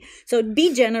it. So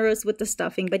be generous with the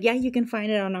stuffing. But yeah, you can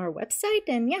find it on our website,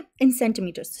 and in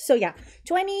centimeters. So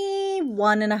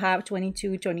 21.5,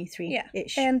 22,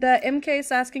 23-ish. And MK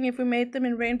is asking if we made them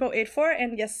in Rainbow 84,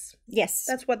 and yes,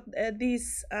 that's what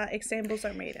these examples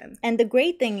are made in. And the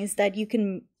great thing is that you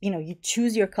can, you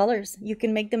choose your colors. You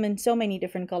can make them in so many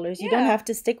different colors. You don't have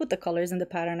to stick with the colors in the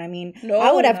pattern. I mean,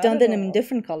 I would have done them in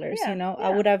different colors. I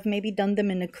would have maybe done them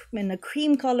in a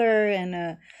cream color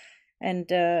and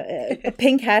a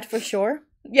pink hat for sure.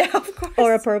 Yeah, of course.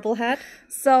 Or a purple hat.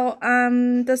 So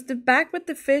does the bag with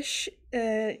the fish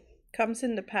comes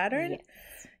in the pattern? Yes.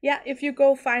 Yeah, if you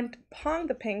go find Pong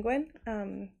the penguin,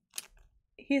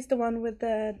 He's the one with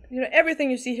the, everything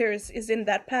you see here is in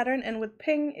that pattern, and with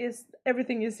Ping is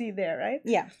everything you see there, right?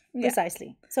 Yeah,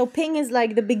 precisely. So Ping is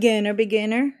like the beginner,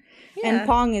 and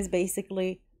Pong is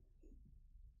basically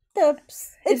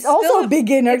it's also a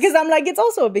beginner, because I'm like, it's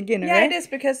also a beginner, yeah, right? it is,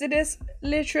 because it is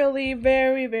literally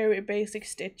very, very basic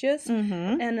stitches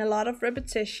and a lot of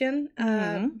repetition,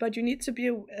 but you need to be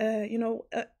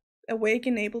awake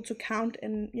and able to count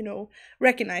and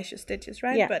recognize your stitches,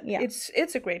 right? But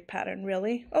it's a great pattern,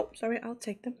 really. Oh, sorry, I'll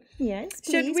take them. Yes,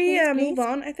 please, should we please, move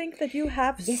on? I think that you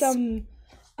have some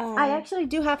I actually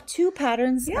do have 2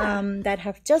 patterns that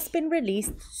have just been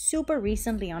released super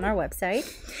recently on our website.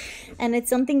 And it's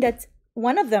something that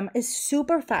one of them is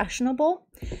super fashionable.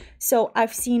 So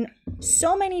I've seen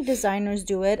so many designers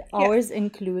do it, ours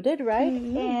included, right?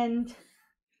 And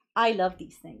I love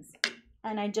these things.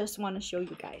 And I just want to show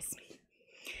you guys.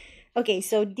 Okay,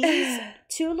 so these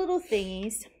 2 little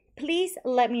thingies, please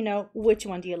let me know which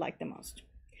one do you like the most.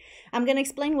 I'm going to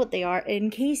explain what they are in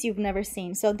case you've never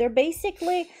seen. So they're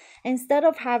basically, instead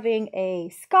of having a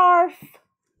scarf,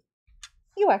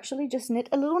 you actually just knit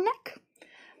a little neck.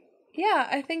 Yeah,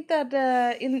 I think that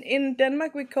in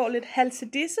Denmark we call it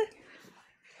halsedisse.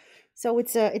 So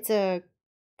it's a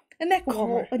neck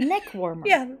warmer. A neck warmer.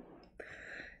 Yeah.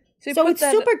 So it's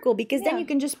super cool, because then you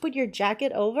can just put your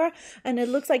jacket over and it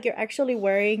looks like you're actually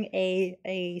wearing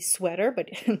a sweater, but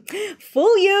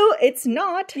fool you, it's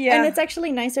not. Yeah. And it's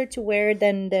actually nicer to wear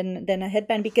than a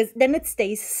headband, because then it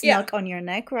stays snug on your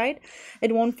neck, right?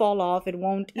 It won't fall off. It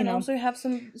won't, and also you have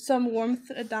some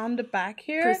warmth down the back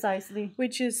here. Precisely.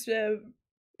 Which is,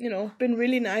 been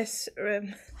really nice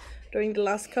during the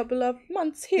last couple of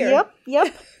months here.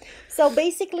 Yep. So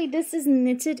basically this is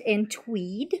knitted in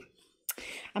tweed.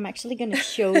 I'm actually going to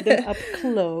show them up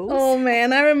close. Oh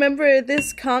man, I remember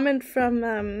this comment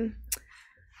from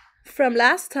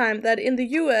last time, that in the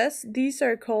US these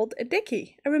are called a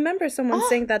dickie. I remember someone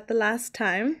saying that the last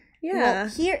time. Yeah. Well,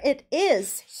 here it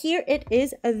is. Here it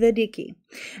is, the dickie.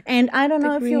 And I don't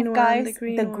know if you guys,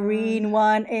 the green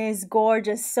one is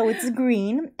gorgeous. So it's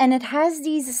green and it has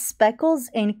these speckles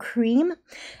in cream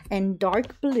and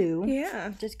dark blue. Yeah.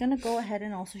 I'm just going to go ahead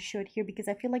and also show it here, because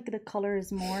I feel like the color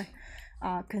is more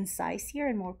concise here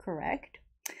and more correct.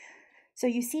 So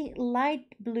you see light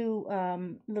blue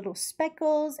little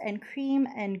speckles and cream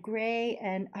and gray,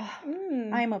 and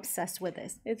I'm obsessed with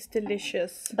this. It's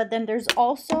delicious. But then there's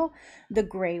also the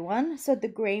gray one. So the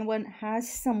gray one has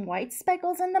some white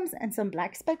speckles in them and some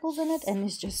black speckles in it, and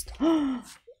it's just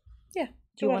yeah.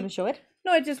 Do you want to show it?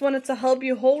 No, I just wanted to help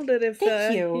you hold it if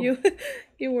Thank you.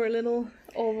 you were a little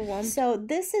overwhelmed. So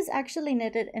this is actually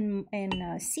knitted in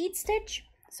seed stitch.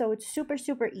 So it's super,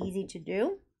 super easy to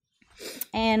do.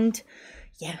 And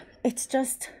yeah, it's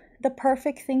just the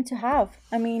perfect thing to have.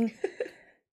 I mean,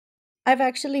 I've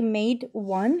actually made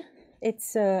one.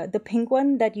 It's the pink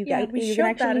one that you guys we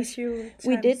showed that a few times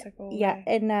we did ago.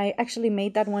 And I actually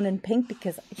made that one in pink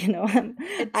because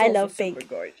I love pink,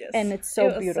 gorgeous. And it's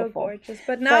so beautiful. So gorgeous.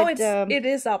 But now it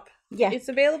is up. Yeah, it's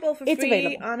available for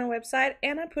free on our website,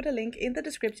 and I put a link in the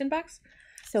description box.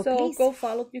 So please go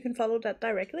follow. You can follow that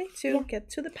directly to get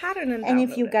to the pattern and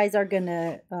if you guys are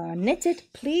gonna knit it,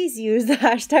 please use the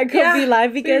hashtag Hobbii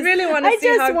Live, because really I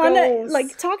just want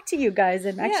to talk to you guys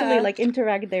and actually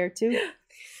interact there too.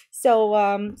 So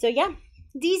yeah,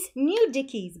 these new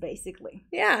dickies basically.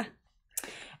 Yeah,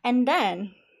 and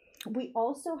then we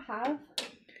also have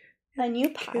a new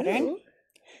pattern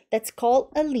that's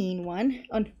called a lean one.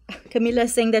 Camilla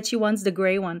is saying that she wants the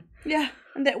gray one. Yeah.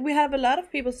 And that we have a lot of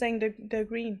people saying the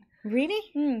green.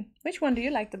 Really? Which one do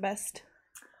you like the best?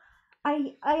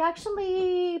 I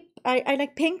actually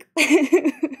like pink.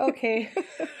 Okay.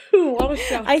 What a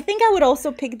shock. I think I would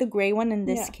also pick the gray one in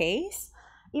this case,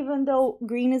 even though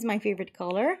green is my favorite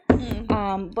color.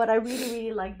 But I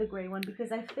really like the gray one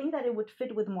because I think that it would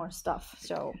fit with more stuff.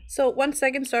 So 1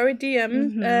 second, sorry,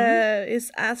 DM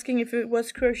is asking if it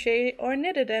was crochet or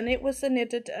knitted, and it was a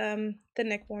knitted the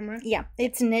neck warmer. Yeah,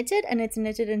 it's knitted, and it's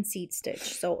knitted in seed stitch.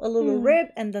 So a little rib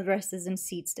and the rest is in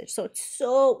seed stitch. So it's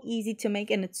so easy to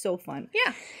make and it's so fun.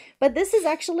 Yeah. But this is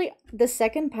actually the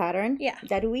second pattern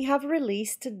that we have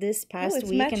released this past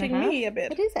week and a half. It's matching me a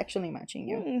bit. It is actually matching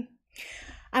you.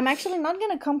 I'm actually not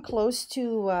going to come close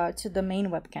to the main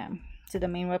webcam,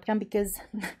 because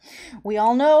we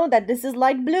all know that this is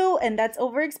light blue and that's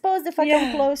overexposed if I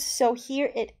come close. So here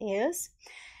it is.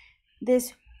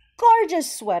 This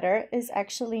gorgeous sweater is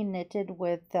actually knitted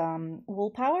with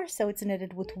wool power. So it's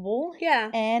knitted with wool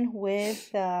and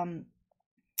with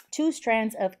 2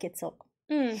 strands of kit silk.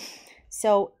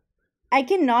 So I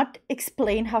cannot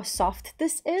explain how soft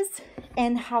this is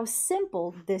and how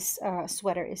simple this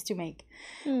sweater is to make.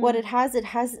 What it has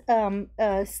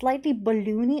slightly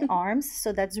balloony arms,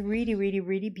 so that's really, really,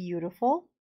 really beautiful.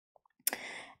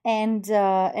 And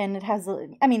it has,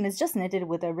 I mean, it's just knitted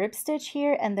with a rib stitch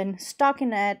here, and then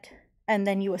stockinette, and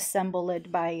then you assemble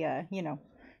it by, you know,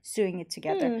 sewing it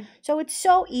together. So it's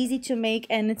so easy to make,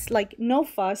 and it's like no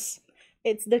fuss.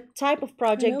 It's the type of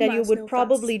project that you would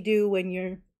probably do when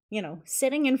you're, you know,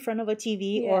 sitting in front of a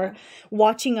TV or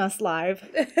watching us live.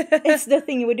 It's the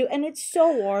thing you would do, and it's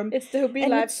so warm. It's the Hobbii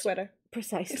live sweater.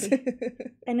 Precisely.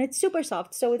 And it's super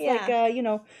soft, so it's like, you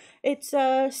know, it's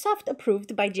soft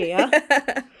approved by Jaya.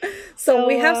 So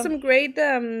we have some great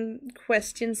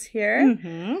questions here.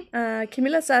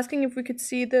 Camilla's asking if we could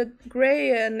see the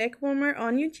gray neck warmer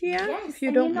on you, Jaya, if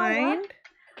you don't mind.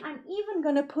 I'm even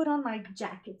gonna put on my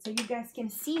jacket so you guys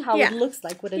can see how it looks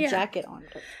like with a jacket on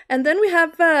it. And then we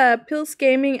have Pills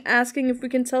Gaming asking if we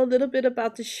can tell a little bit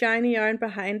about the shiny yarn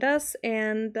behind us,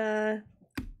 and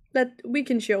we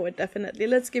can show it definitely.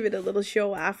 Let's give it a little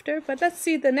show after, but let's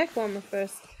see the neck warmer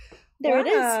first. There it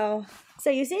is. So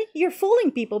you see, you're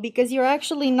fooling people because you're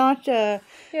actually not,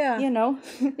 you know.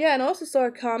 Yeah, and I also saw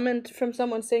a comment from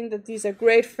someone saying that these are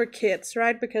great for kids,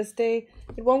 right? Because it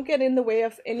won't get in the way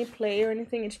of any play or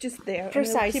anything. It's just there.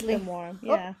 Precisely. And it'll keep them warm.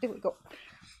 Yeah. Oh, there we go.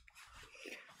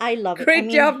 I love it. Great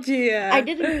job, Gia. I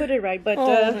didn't put it right, but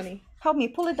honey. Help me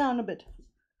pull it down a bit.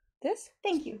 This?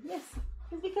 Thank you. Yes.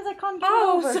 It's because I can't get it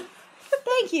over.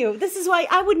 Thank you. This is why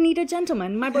I would need a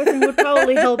gentleman. My boyfriend would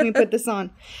probably help me put this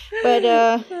on. But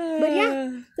yeah,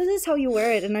 this is how you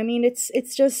wear it. And I mean,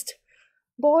 it's just,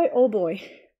 boy, oh boy.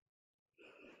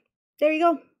 There you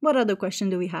go. What other question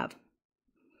do we have?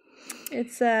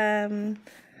 It's,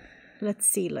 Let's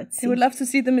see. I would love to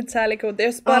see the Metallico.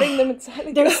 They're spotting the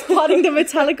Metallico. They're spotting the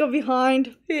Metallico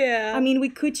behind. Yeah. I mean, we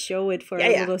could show it for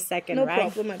a little second, right? No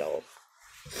problem at all.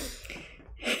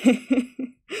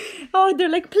 Oh, they're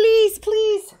like, please,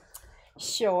 please.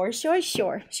 Sure.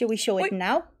 Should we show it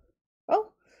now?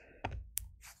 Oh.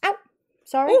 Ow.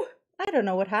 Sorry. Ooh. I don't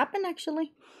know what happened,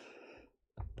 actually.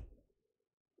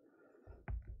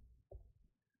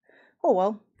 Oh,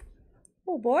 well.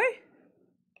 Oh, boy.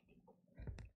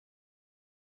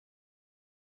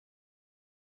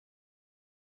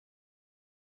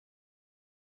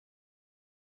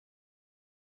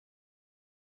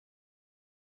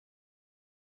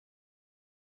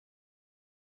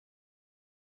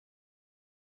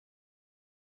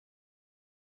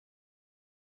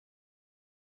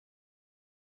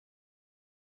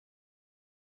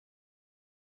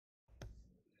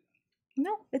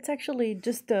 No, it's actually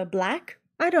just black.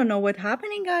 I don't know what's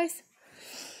happening, guys.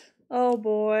 Oh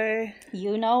boy.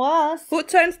 You know us. Who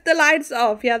turns the lights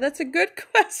off? Yeah, that's a good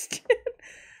question.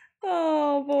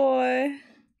 Oh boy.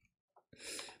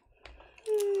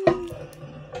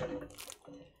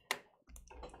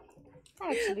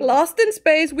 Actually, lost in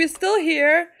space. We're still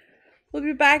here. We'll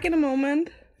be back in a moment.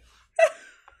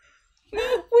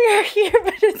 We are here,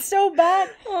 but it's so bad.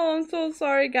 Oh, I'm so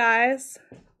sorry, guys.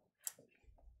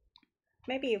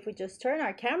 Maybe if we just turn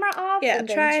our camera off and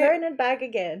then turn it back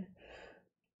again.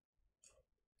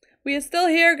 We are still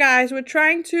here, guys. We're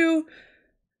trying to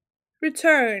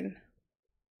return.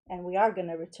 And we are going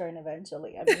to return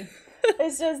eventually. I mean,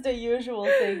 it's just the usual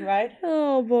thing, right?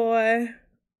 Oh, boy.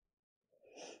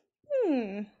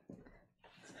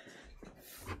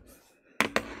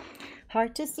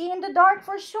 Hard to see in the dark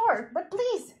for sure. But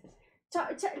please,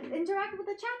 interact with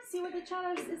the chat. See what the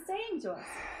chat is saying to us.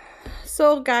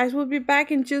 So, guys, we'll be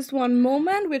back in just one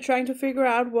moment. We're trying to figure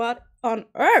out what on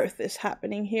earth is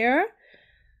happening here.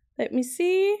 Let me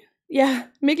see. Yeah,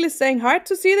 Mikkel is saying, hard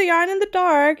to see the yarn in the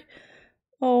dark.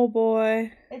 Oh,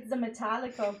 boy. It's the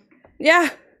Metallico. Yeah.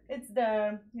 It's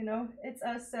the, you know, it's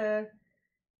us,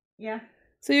 yeah.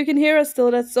 So you can hear us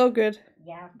still. That's so good.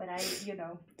 Yeah, but you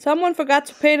know. Someone forgot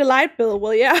to pay the light bill.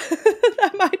 Well, yeah,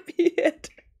 that might be it.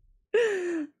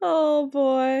 Oh,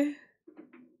 boy.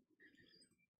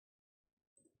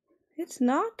 It's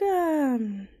not,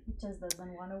 It just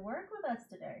doesn't want to work with us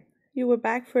today. You were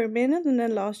back for a minute and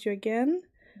then lost you again.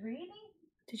 Really?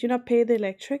 Did you not pay the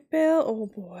electric bill? Oh,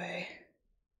 boy.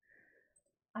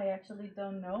 I actually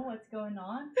don't know what's going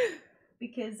on.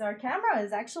 Because our camera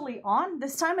is actually on.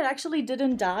 This time it actually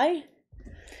didn't die.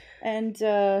 And,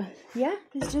 yeah,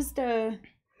 it's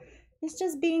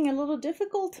just being a little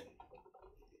difficult.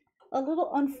 A little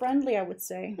unfriendly, I would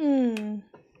say.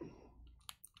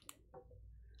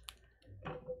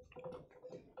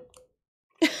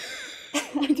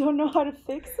 I don't know how to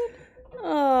fix it.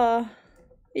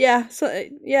 Yeah, so,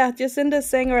 yeah, Jacinda's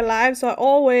saying our lives are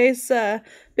always a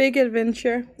big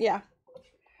adventure. Yeah.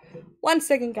 1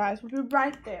 second, guys. We'll be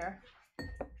right there.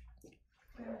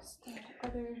 There's the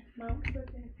other mount.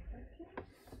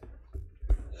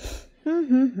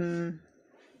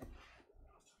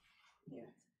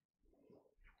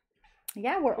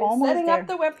 Yeah, we're almost setting there. up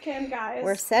the webcam, guys.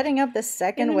 We're setting up the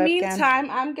second webcam. In the webcam. meantime,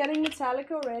 I'm getting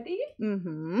Metallica ready.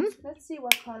 Mm-hmm. Let's see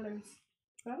what colors.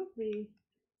 Probably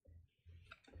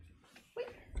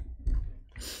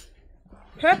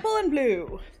purple and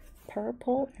blue.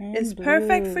 Purple and it's blue.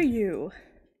 Perfect for you.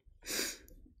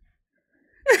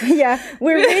 Yeah,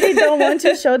 we really don't want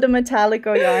to show the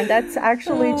Metallica yarn. That's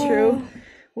actually true.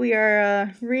 We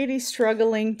are really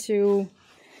struggling to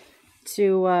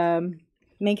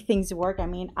make things work. I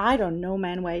mean, I don't know,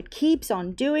 man, why it keeps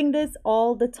on doing this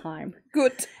all the time.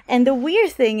 Good. And the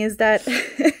weird thing is that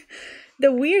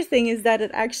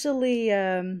it actually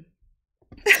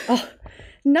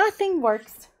nothing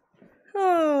works.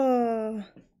 Oh.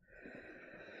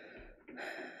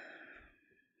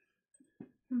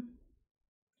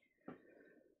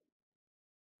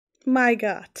 My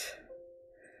God.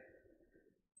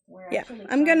 Yeah,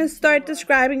 I'm gonna start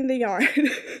describing the yarn.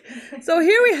 So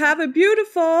here we have a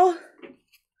beautiful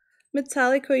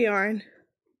Metallica yarn.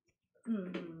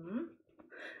 Mm-hmm.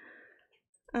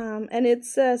 And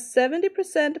it's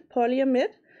 70%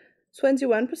 polyamide,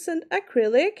 21%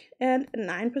 acrylic, and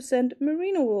 9%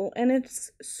 merino wool. And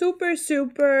it's super,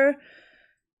 super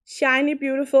shiny,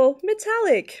 beautiful,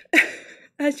 metallic,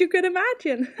 as you could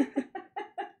imagine.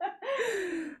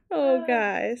 Oh,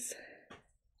 guys.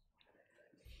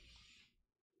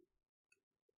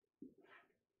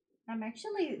 I'm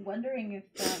actually wondering if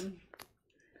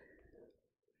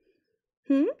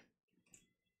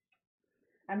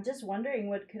I'm just wondering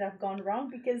what could have gone wrong,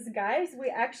 because guys, we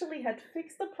actually had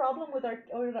fixed the problem with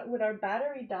our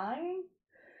battery dying,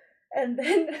 and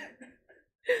then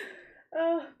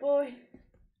oh boy.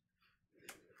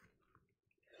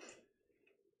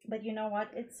 But you know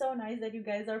what? It's so nice that you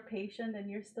guys are patient and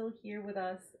you're still here with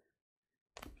us.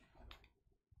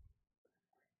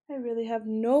 I really have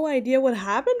no idea what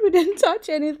happened. We didn't touch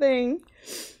anything.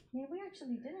 Yeah, we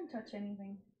actually didn't touch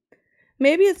anything.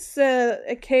 Maybe it's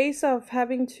a case of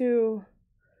having to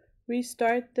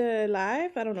restart the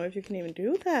live. I don't know if you can even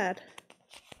do that.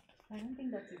 I don't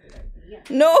think that's a good idea.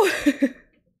 No!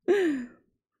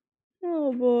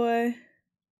 Oh boy.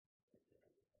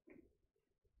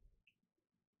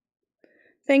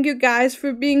 Thank you guys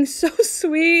for being so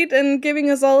sweet and giving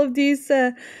us all of these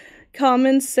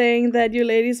comments saying that you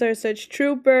ladies are such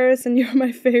troopers and you're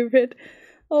my favorite.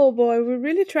 Oh boy, we're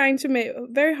really trying to make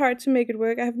very hard to make it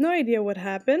work. I have no idea what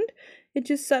happened. It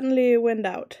just suddenly went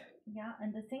out. Yeah,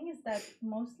 and the thing is that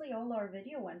mostly all our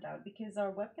video went out because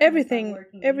our webcam is not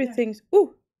working. Everything's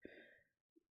ooh.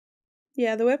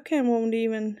 Yeah, the webcam won't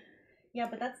even. Yeah,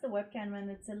 but that's the webcam and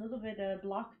it's a little bit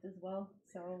blocked as well.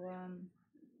 So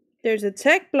there's a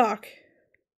tech block.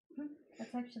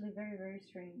 That's actually very, very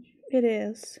strange. It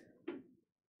is.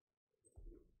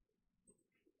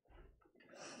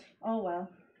 Oh well.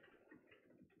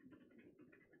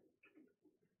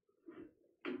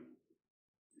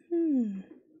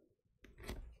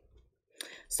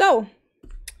 So,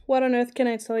 what on earth can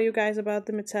I tell you guys about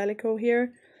the Metallico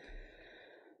here?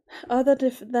 Other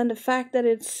than the fact that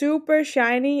it's super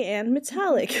shiny and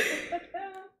metallic.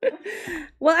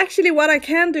 Well, actually, what I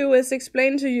can do is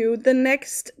explain to you the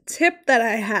next tip that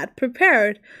I had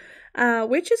prepared,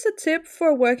 which is a tip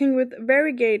for working with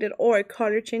variegated or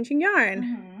color-changing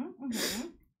yarn.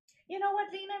 You know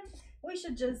what, Lena? We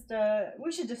should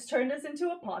just turn this into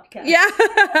a podcast. Yeah.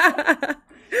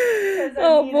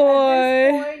 Oh boy.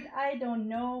 At this point, I don't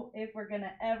know if we're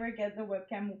gonna ever get the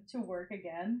webcam to work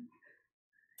again.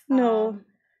 No.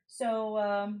 So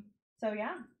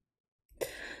yeah.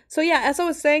 So yeah, as I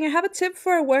was saying, I have a tip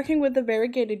for working with the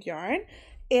variegated yarn.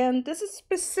 And this is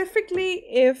specifically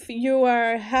if you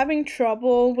are having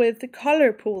trouble with the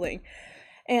color pooling.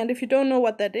 And if you don't know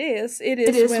what that is, it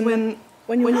is when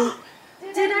you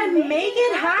Did I make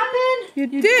it happen? You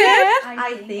did?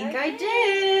 I think I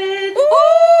did.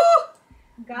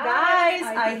 Ooh! Guys,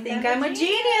 I think I'm a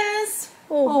genius.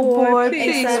 Oh boy,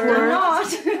 please Except I'm not.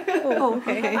 Oh,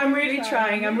 okay. I'm really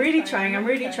trying.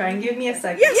 Give me a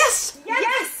second. Yes!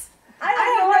 Yes! I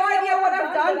have no idea what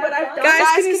I've done, but I've done.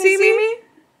 Guys, can you see me?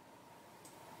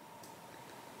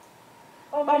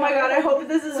 Oh my god, I hope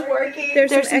this is working.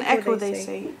 There's an echo, they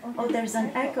say. Oh, there's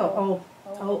an echo.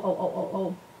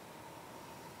 Oh.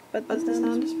 But what's the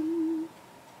sound?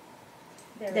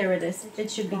 There it is.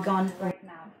 It should be gone right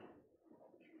now.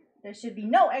 There should be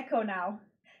no echo now.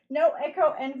 No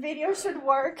echo and video should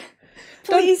work.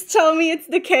 Please tell me it's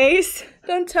the case.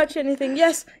 Don't touch anything.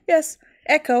 Yes.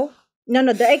 Echo.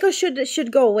 No, the echo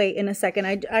should go away in a second.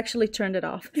 I actually turned it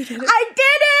off. I did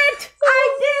it!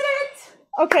 I did it!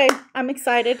 Okay, I'm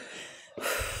excited.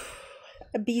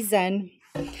 Be zen.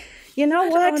 You know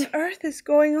what? What on earth is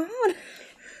going on?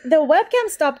 The webcam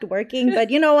stopped working, but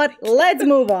you know what? Let's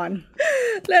move on.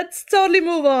 Let's totally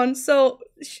move on. So,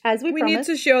 as we need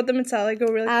to show the Metallico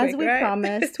really quick, as we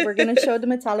promised, we're going to show the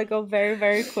Metallico very,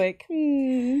 very quick.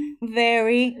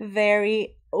 Very,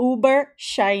 very uber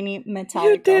shiny Metallico.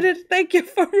 You did it. Thank you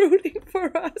for rooting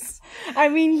for us. I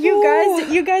mean, you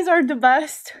guys are the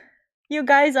best. You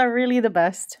guys are really the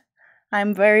best.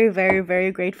 I'm very, very,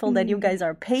 very grateful that you guys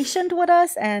are patient with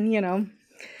us, and you know.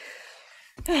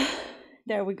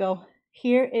 There we go.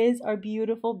 Here is our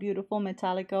beautiful, beautiful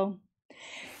Metallico.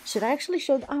 Should I actually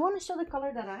show? I want to show the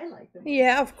color that I like.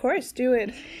 Yeah, of course, do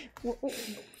it.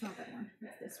 It's not that one.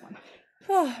 It's this one.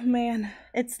 Oh man,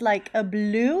 it's like a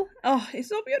blue. Oh, it's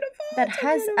so beautiful. That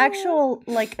has actual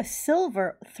like a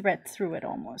silver thread through it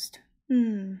almost.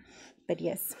 But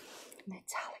yes,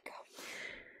 Metallico.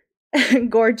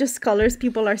 Gorgeous colors,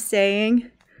 people are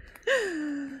saying.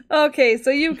 Okay,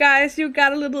 so you guys, you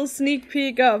got a little sneak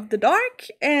peek of the dark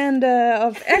and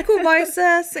of Echo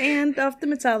Voices and of the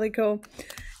Metallico.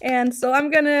 And so I'm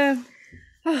gonna...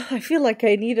 I feel like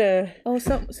I need a... Oh,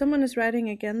 someone is writing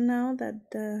again now that...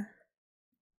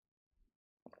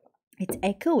 It's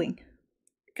echoing.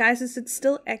 Guys, is it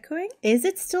still echoing? Is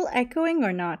it still echoing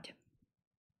or not?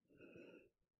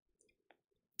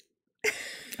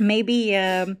 Maybe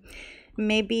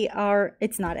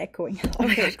it's not echoing.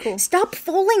 Okay, cool. Stop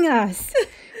fooling us.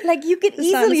 Like you could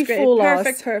easily fool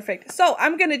us. Perfect. So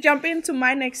I'm gonna jump into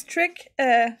my next trick,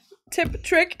 tip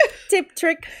trick,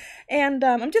 and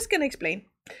I'm just gonna explain.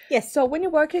 Yes. So when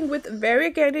you're working with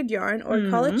variegated yarn or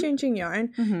color changing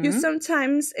yarn, you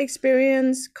sometimes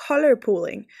experience color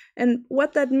pooling, and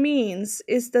what that means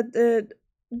is that the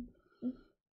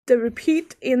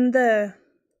repeat in the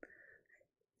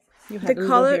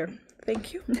color. Here.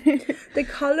 Thank you. The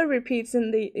color repeats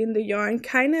in the yarn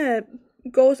kind of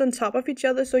goes on top of each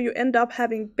other, so you end up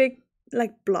having big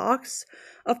like blocks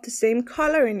of the same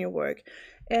color in your work.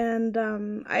 And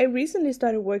I recently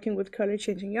started working with color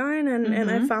changing yarn,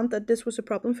 and I found that this was a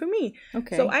problem for me.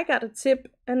 Okay. So I got a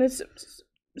tip, and it's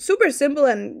super simple,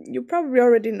 and you probably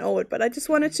already know it, but I just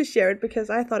wanted to share it because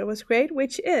I thought it was great,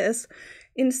 which is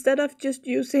instead of just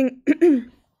using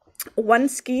one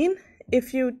skein,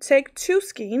 if you take two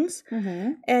skeins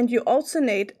and you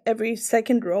alternate every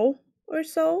second row or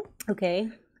so, okay,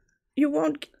 you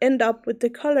won't end up with the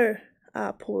color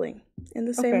pooling in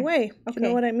the same way. Do you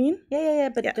know what I mean? Yeah.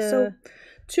 But so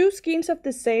two skeins of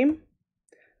the same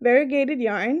variegated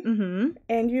yarn,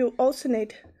 and you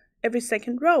alternate every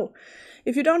second row.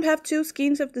 If you don't have two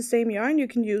skeins of the same yarn, you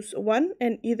can use one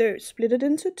and either split it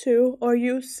into two or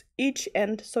use each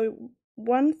end. So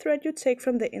one thread you take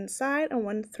from the inside and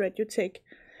one thread you take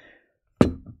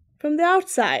from the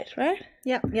outside, right?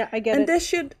 Yeah, I get it. And this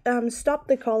should stop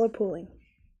the color pooling,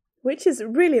 which is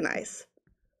really nice.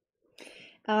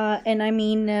 And I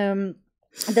mean,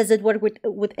 does it work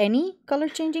with any color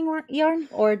changing yarn,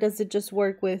 or does it just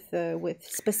work with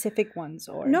specific ones?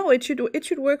 Or no, it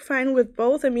should work fine with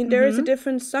both. I mean, there is a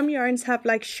difference. Some yarns have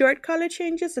like short color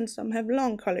changes and some have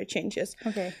long color changes.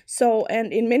 Okay. So,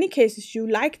 and in many cases you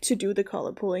like to do the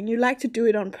color pooling. You like to do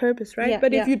it on purpose, right?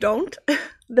 But if you don't,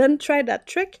 then try that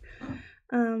trick.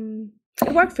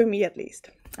 It worked for me at least.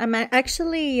 I'm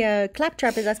actually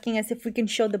Claptrap is asking us if we can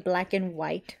show the black and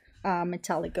white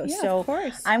Metallico. Yeah, so of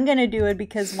course. I'm gonna do it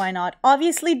because why not?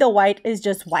 Obviously the white is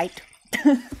just white.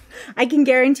 I can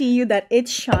guarantee you that it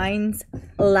shines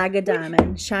like a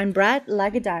diamond. Shine bright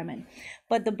like a diamond.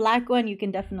 But the black one you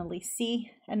can definitely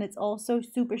see, and it's also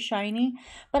super shiny.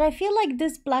 But I feel like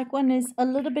this black one is a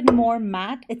little bit more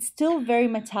matte. It's still very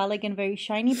metallic and very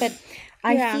shiny, but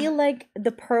I feel like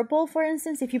the purple, for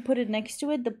instance, if you put it next to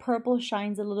it, the purple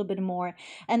shines a little bit more.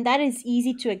 And that is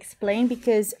easy to explain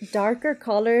because darker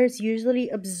colors usually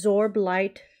absorb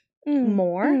light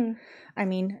more. I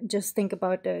mean, just think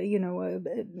about,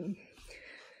 it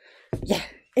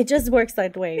just works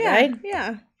that way, right?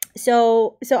 Yeah.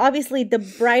 So obviously the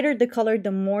brighter the color,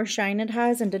 the more shine it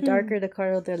has, and the darker the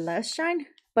color, the less shine.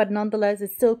 But nonetheless,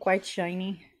 it's still quite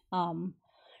shiny.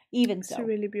 Even so. It's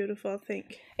really beautiful, I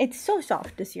think. It's so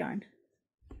soft, this yarn.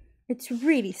 It's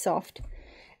really soft.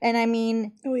 And I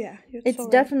mean, it's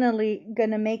definitely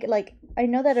gonna make, like, I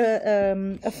know that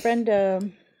a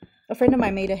friend a friend of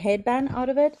mine made a headband out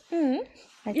of it.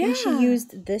 I think she Yeah. used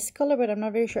this color, but I'm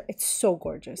not very sure. It's so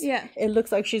gorgeous. Yeah. It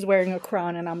looks like she's wearing a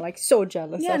crown, and I'm like so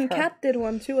jealous Yeah, of and her. Kat did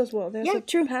one too as well. There's Yeah, a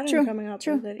true, pattern coming up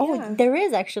with it. Oh, Yeah. there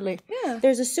is actually. Yeah.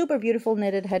 There's a super beautiful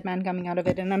knitted headband coming out of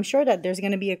it, and I'm sure that there's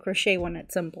going to be a crochet one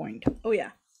at some point. Oh,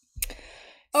 yeah.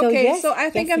 So, Okay, yes, so I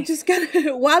think yes, I'm yes. just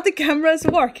gonna, while the camera is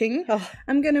working, Oh.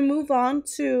 I'm gonna move on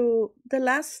to the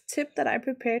last tip that I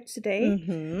prepared today.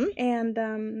 Mm-hmm.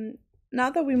 And now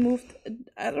that we moved,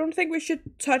 I don't think we should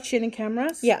touch any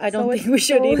cameras. Yeah, I don't think we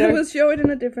should so either. We'll show it in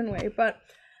a different way. But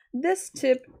this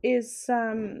tip is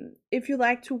if you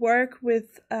like to work with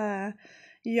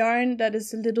yarn that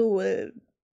is a little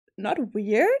not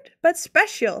weird, but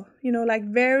special. You know, like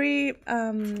very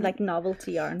Like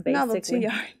novelty yarn, basically. novelty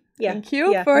yarn. Yeah. Thank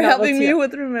you Yeah, for helping novelty me yarn.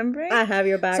 with remembering. I have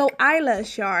your back. So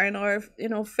eyelash yarn, or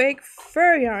fake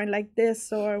fur yarn like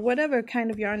this, or whatever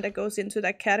kind of yarn that goes into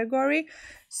that category.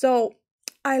 So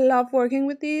I love working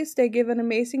with these. They give an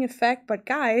amazing effect, but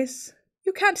guys,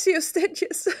 you can't see your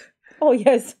stitches. Oh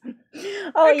yes.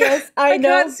 Oh yes, I know.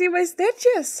 I can't see my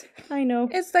stitches. I know.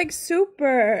 It's like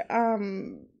super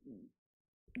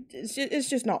it's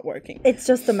just not working. It's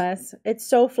just a mess. It's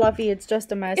so fluffy. It's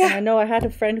just a mess. Yeah. And I know I had a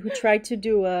friend who tried to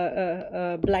do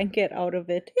a blanket out of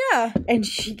it, Yeah, and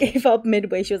she gave up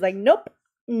midway. She was like, "Nope,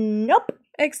 nope."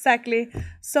 exactly.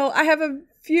 So I have a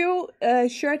few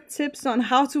short tips on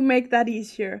how to make that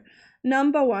easier.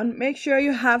 Number one, make sure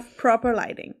you have proper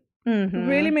lighting. Mm-hmm.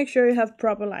 Really make sure you have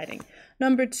proper lighting.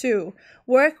 Number two,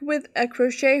 work with a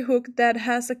crochet hook that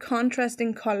has a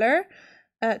contrasting color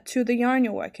to the yarn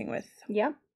you're working with.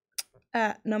 Yeah.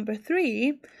 Number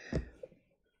three,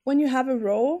 when you have a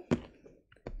row,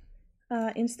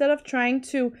 instead of trying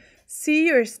to see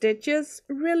your stitches,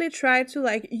 really try to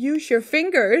like use your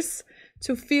fingers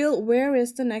to feel where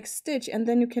is the next stitch, and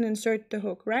then you can insert the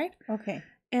hook, right? Okay.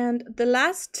 And the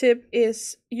last tip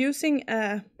is using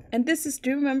and this is,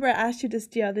 do you remember I asked you this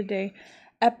the other day,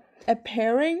 a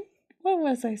pairing? What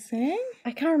was I saying?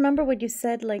 I can't remember what you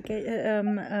said. Like,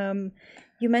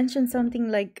 you mentioned something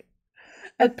like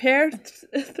A paired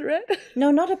thread?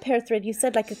 no, not a pair thread. You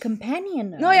said like a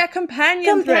companion. No, yeah,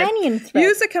 companion thread. thread.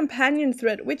 Use a companion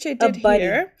thread, which I did buddy.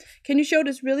 here. Can you show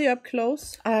this really up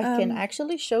close? I can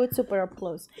actually show it super up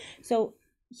close. So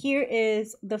here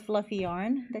is the fluffy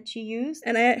yarn that she used,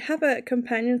 And I have a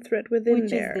companion thread within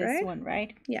which there, is this right? one,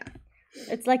 right? Yeah.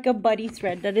 It's like a buddy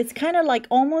thread that it's kind of like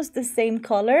almost the same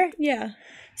color, Yeah.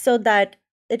 so that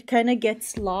it kind of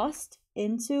gets lost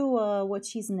into what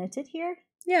she's knitted here.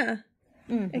 Yeah.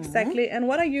 Mhm. Exactly. And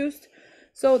what I used,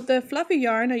 so the fluffy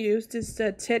yarn I used is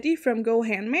Teddy from Go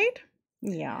Handmade.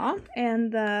 Yeah.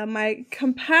 And my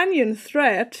companion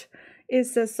thread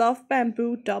is a soft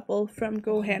bamboo double from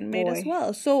Go Handmade as boy.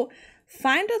 well. So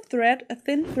find a thread, a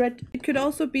thin thread. It could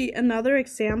also be, another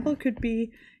example could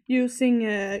be using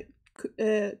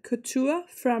couture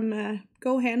from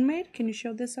Go Handmade. Can you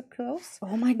show this up close?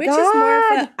 Oh my Which god. is more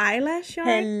of an eyelash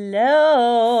yarn.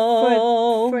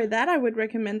 Hello. For that, I would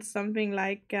recommend something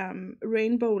like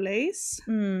rainbow lace.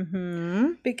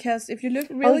 Mm-hmm. Because if you look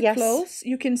really yes. close,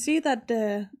 you can see that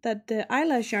the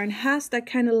eyelash yarn has that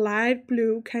kind of light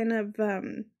blue kind of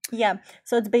Yeah.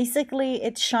 So it's basically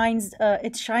it shines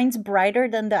brighter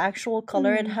than the actual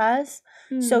color it has.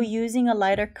 So using a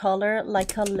lighter color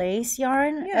like a lace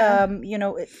yarn, Yeah.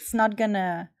 it's not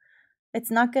gonna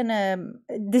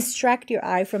distract your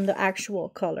eye from the actual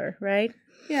color, right?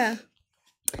 yeah.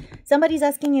 Somebody's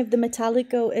asking if the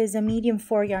Metallico is a medium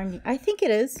 4 yarn. I think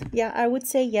it is. Yeah, I would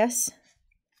say yes.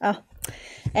 Oh,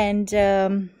 and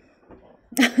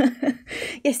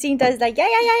Jacinta is like,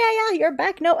 yeah, you're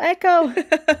back, no echo.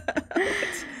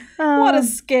 What a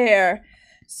scare.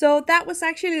 So that was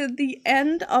actually the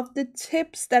end of the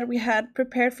tips that we had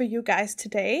prepared for you guys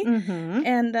today. Mm-hmm.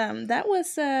 And that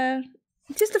was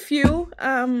just a few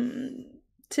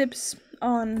tips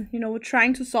on,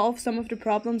 trying to solve some of the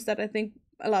problems that I think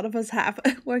a lot of us have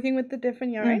working with the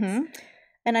different yarns. Mm-hmm.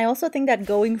 And I also think that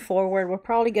going forward, we're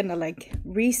probably gonna like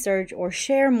research or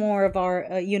share more of our,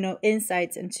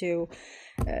 insights into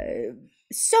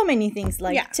so many things,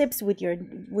 like tips with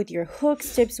your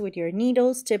hooks, tips with your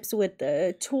needles, tips with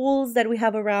the tools that we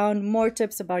have around, more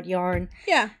tips about yarn.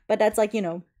 Yeah. But that's like,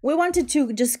 we wanted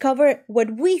to just cover what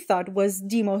we thought was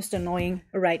the most annoying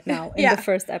right now in the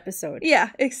first episode. Yeah,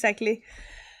 exactly.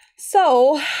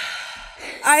 So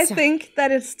I think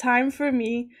that it's time for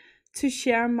me to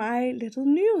share my little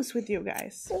news with you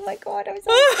guys. Oh my god, I'm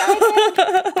so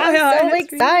excited. I'm so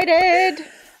excited.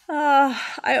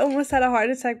 I almost had a heart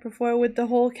attack before with the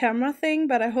whole camera thing,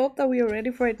 but I hope that we are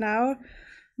ready for it now.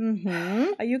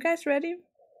 Mm-hmm. Are you guys ready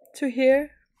to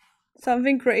hear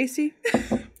something crazy?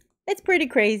 It's pretty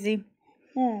crazy.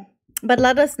 Mm. But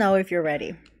let us know if you're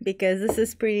ready, because this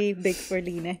is pretty big for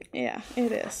Line. Yeah,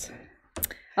 it is.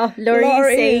 Oh, Lori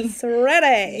is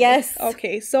ready. Yes.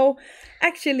 Okay, so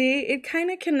actually it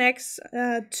kind of connects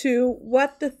to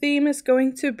what the theme is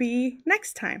going to be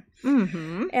next time.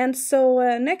 Mm-hmm. And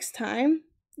so next time,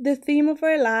 the theme of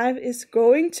our live is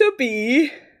going to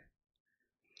be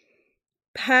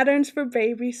patterns for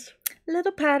babies.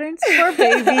 Little patterns for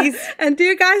babies. And do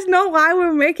you guys know why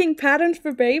we're making patterns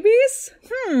for babies?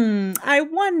 I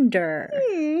wonder.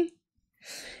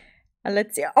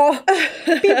 Let's see. Oh,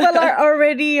 people are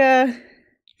already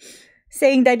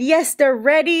saying that yes, they're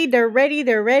ready. They're ready.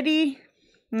 They're ready.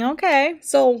 Okay.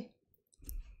 So,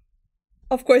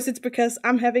 of course, it's because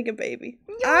I'm having a baby.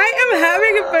 I am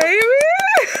having a baby.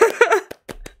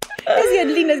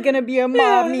 Because Lina's gonna be a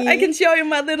mommy. I can show you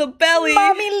my little belly.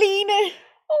 Mommy Lina.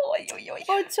 Oh,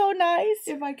 it's so nice.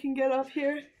 If I can get up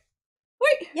here.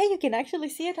 Wait. Yeah, you can actually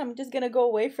see it. I'm just gonna go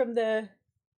away from the...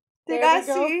 Do you guys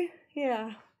see?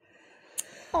 Yeah.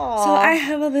 Aww. So I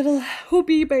have a little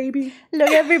Hobbii baby. Look,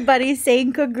 everybody's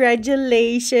saying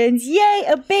congratulations. Yay,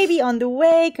 a baby on the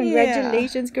way.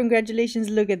 Congratulations, congratulations.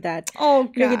 Look at that. Oh,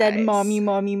 guys. Look at that mommy,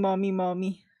 mommy, mommy,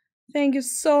 mommy. Thank you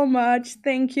so much.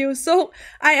 Thank you. So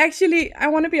I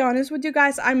want to be honest with you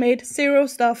guys. I made zero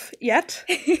stuff yet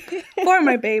for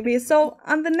my baby. So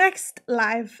on the next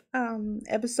live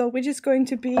episode, which is going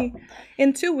to be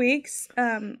in 2 weeks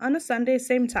on a Sunday,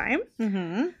 same time.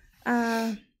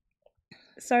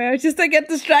 Sorry, I get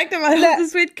distracted by the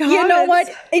sweet comments. You know what?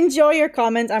 Enjoy your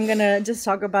comments. I'm gonna just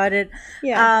talk about it.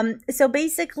 Yeah. So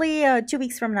basically, 2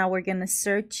 weeks from now, we're gonna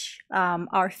search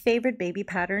our favorite baby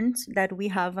patterns that we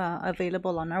have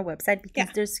available on our website,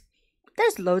 because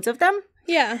there's loads of them.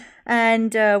 Yeah.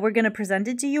 And we're gonna present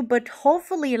it to you. But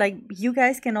hopefully, like, you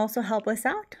guys can also help us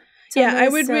out. I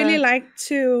would really like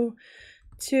to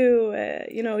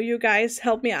you guys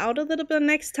help me out a little bit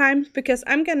next time, because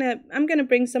I'm gonna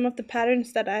bring some of the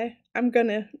patterns that I'm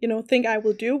gonna think I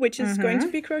will do, which is going to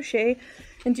be crochet,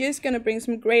 and Gia's gonna bring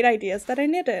some great ideas that I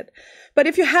knitted. But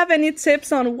if you have any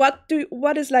tips on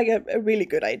what is like a really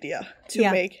good idea to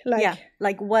make,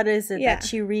 like what is it that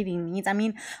she really needs? I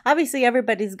mean, obviously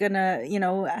everybody's gonna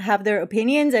have their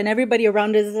opinions, and everybody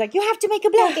around us is like, you have to make a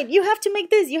blanket, you have to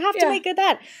make this, you have to make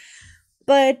that.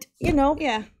 But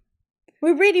we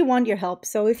really want your help.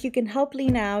 So if you can help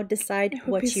Lina out decide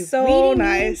what she really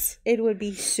needs, it would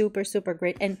be super, super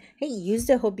great. And hey, use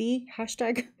the Hobbii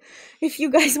hashtag if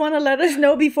you guys want to let us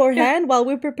know beforehand while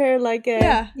we prepare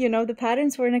the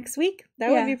patterns for next week. That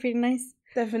would be pretty nice.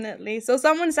 Definitely. So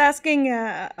someone's asking,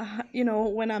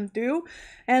 when I'm due,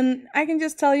 and I can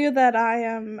just tell you that I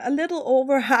am a little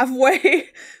over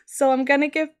halfway. So I'm gonna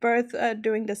give birth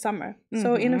during the summer,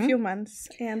 so in a few months,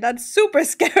 and that's super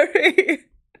scary.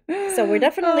 So we're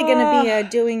definitely going to be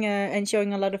doing and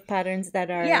showing a lot of patterns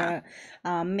that are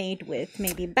made with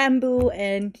maybe bamboo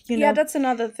and, Yeah, that's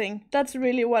another thing. That's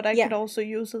really what I could also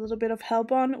use a little bit of help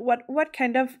on. What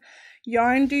kind of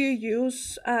yarn do you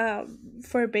use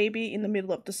for a baby in the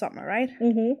middle of the summer, right?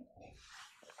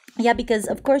 Yeah, because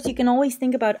of course you can always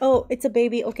think about, oh, it's a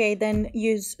baby, okay, then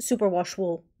use superwash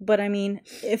wool. But I mean,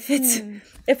 if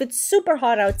it's super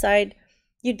hot outside,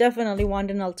 you definitely want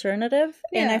an alternative.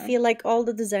 And I feel like all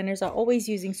the designers are always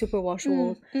using superwash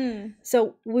wool.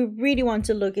 So we really want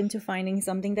to look into finding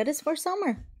something that is for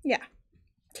summer. Yeah.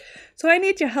 So I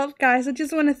need your help, guys. I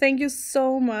just want to thank you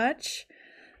so much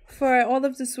for all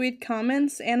of the sweet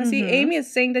comments. And I see Amy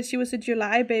is saying that she was a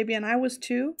July baby, and I was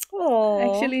too. Oh,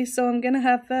 actually, so I'm gonna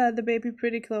have the baby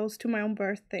pretty close to my own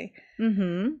birthday.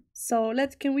 So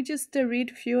can we just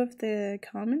read a few of the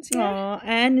comments here? Oh,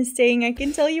 Anne is saying, I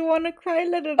can tell you want to cry,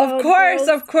 let it out. Of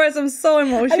course, I'm so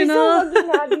emotional. I'm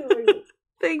so happy for you.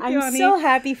 Thank you, I'm so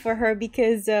happy for her,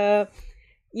 because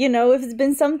it's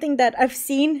been something that I've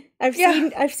seen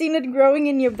it growing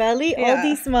in your belly all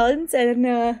these months, and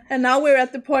now we're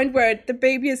at the point where the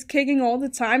baby is kicking all the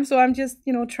time, so I'm just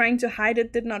trying to hide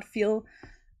it. Did not feel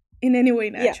in any way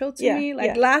natural to me.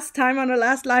 Last time on the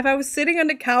last live, I was sitting on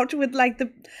the couch with the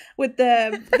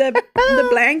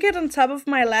blanket on top of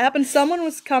my lap, and someone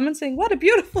was commenting, "What a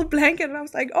beautiful blanket!" And I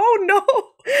was like, "Oh no,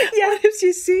 what if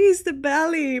she sees the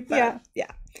belly?" But,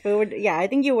 I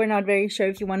think you were not very sure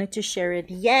if you wanted to share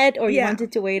it yet, or you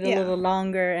wanted to wait a little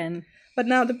longer. But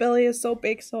now the belly is so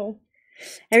big, so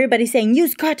everybody's saying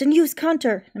use cotton, use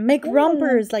counter, and make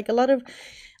rompers. Like a lot of.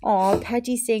 Oh,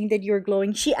 Patty's saying that you're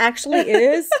glowing. She actually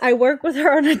is. I work with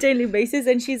her on a daily basis,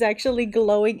 and she's actually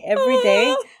glowing every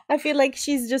day. I feel like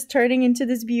she's just turning into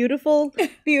this beautiful,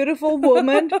 beautiful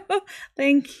woman.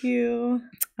 Thank you.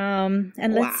 And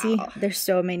let's see. There's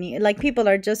so many. Like, people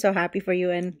are just so happy for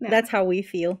you, and that's how we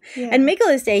feel. Yeah. And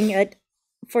Mikkel is saying it.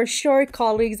 For sure,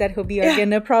 colleagues at Hobbii are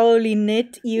gonna probably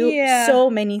knit you so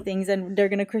many things, and they're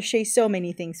gonna crochet so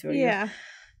many things for you. Yeah.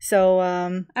 So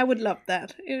I would love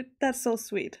that. That's so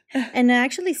sweet. And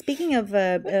actually, speaking of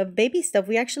baby stuff,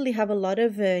 we actually have a lot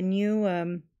of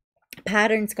new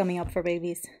patterns coming up for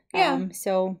babies. Yeah.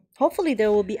 So hopefully they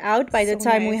will be out by the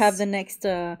time we have the next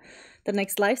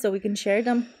live, so we can share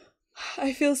them.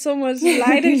 I feel so much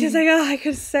lighter. Just like, I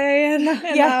could say it.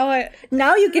 And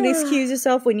now you can excuse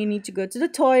yourself when you need to go to the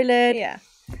toilet. Yeah.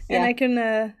 And I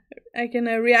can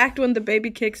react when the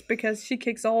baby kicks, because she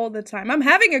kicks all the time. I'm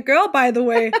having a girl, by the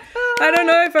way. I don't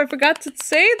know if I forgot to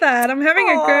say that. I'm having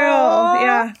a girl.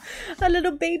 Yeah. A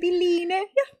little baby Line.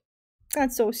 Yeah.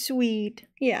 That's so sweet.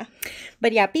 Yeah.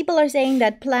 But yeah, people are saying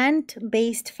that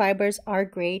plant-based fibers are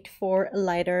great for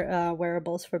lighter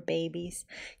wearables for babies.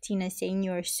 Tina's saying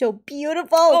you are so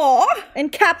beautiful. Aww. In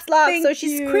caps lock, so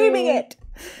she's screaming it.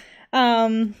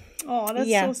 Oh,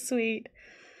 that's so sweet.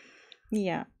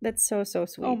 Yeah, that's so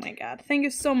sweet. Oh my god. Thank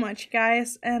you so much,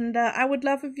 guys. And I would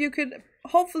love if you could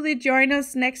hopefully join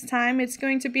us next time. It's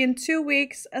going to be in 2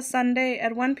 weeks, a Sunday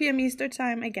at 1 p.m. Eastern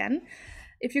time again.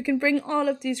 If you can bring all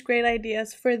of these great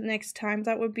ideas for the next time,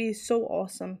 that would be so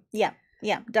awesome. Yeah,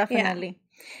 definitely.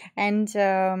 Yeah. And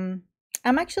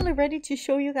I'm actually ready to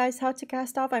show you guys how to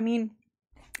cast off. I mean,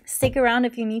 stick around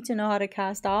if you need to know how to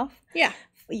cast off. Yeah.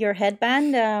 Your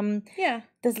headband.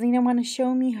 Does Lena want to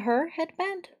show me her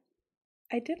headband?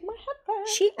 I did my headband.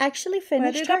 She actually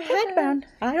finished her headband.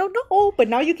 I don't know, but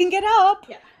now you can get up.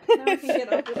 Yeah. Now I can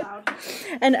get up without.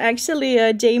 And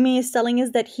actually, Jamie is telling us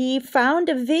that he found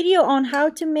a video on how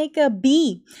to make a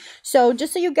bee. So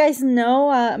just so you guys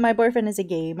know, my boyfriend is a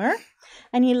gamer,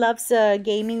 and he loves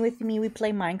gaming with me. We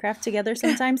play Minecraft together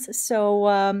sometimes.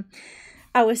 So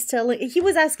he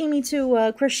was asking me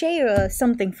to crochet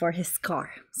something for his car,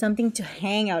 something to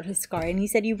hang out his car, and he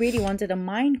said he really wanted a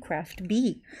Minecraft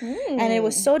bee, and it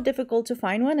was so difficult to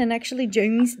find one. And actually,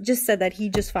 Jamie just said that he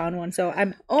just found one, so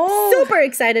I'm super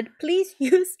excited. Please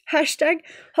use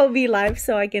 #HobbieLive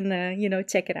so I can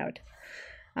check it out.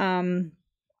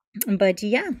 But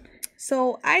yeah,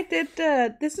 so I did.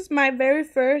 This is my very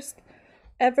first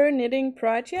ever knitting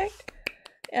project.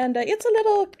 And it's a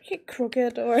little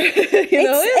crooked, or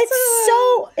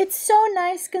it's so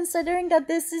nice considering that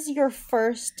this is your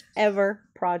first ever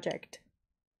project.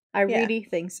 I really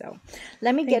think so.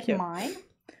 Let me get mine.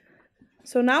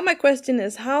 So now my question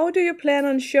is, how do you plan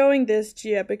on showing this,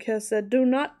 Gia? Because do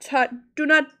not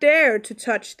dare to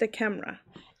touch the camera.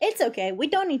 It's okay. We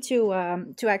don't need to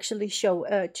actually show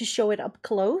it up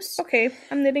close. Okay,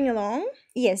 I'm knitting along.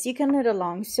 Yes, you can knit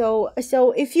along. So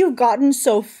if you've gotten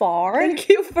so far, thank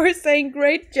you for saying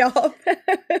great job.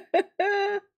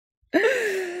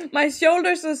 My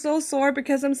shoulders are so sore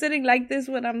because I'm sitting like this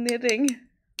when I'm knitting.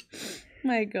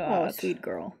 My god. Oh, sweet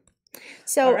girl.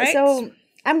 So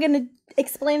I'm gonna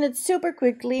explain it super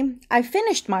quickly. I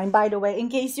finished mine, by the way, in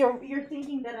case you're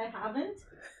thinking that I haven't.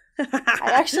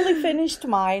 I actually finished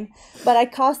mine, but I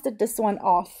casted this one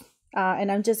off, and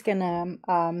I'm just gonna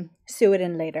sew it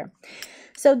in later.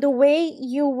 So the way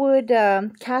you would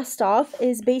cast off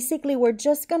is basically we're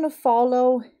just gonna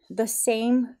follow the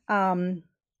same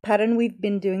pattern we've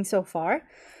been doing so far.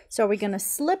 So we're gonna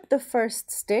slip the first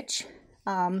stitch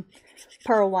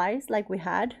purlwise like we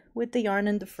had with the yarn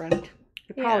in the front.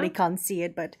 You probably can't see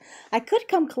it, but I could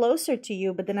come closer to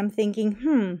you, but then I'm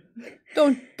thinking,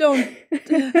 Don't.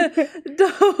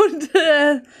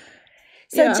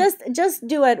 So just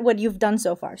do what you've done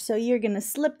so far. So you're going to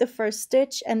slip the first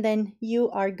stitch, and then you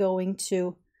are going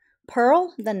to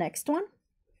purl the next one.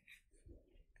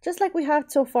 Just like we have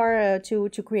so far to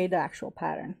create the actual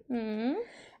pattern. Mm-hmm.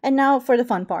 And now for the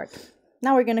fun part.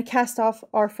 Now we're going to cast off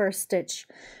our first stitch,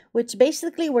 which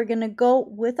basically we're going to go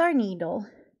with our needle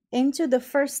into the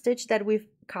first stitch that we've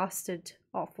casted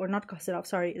off, or not casted off,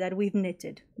 sorry, that we've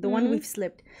knitted, the one we've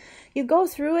slipped. You go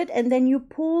through it, and then you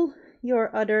pull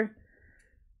your other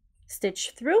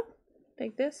stitch through.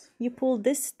 Like this? You pull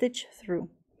this stitch through.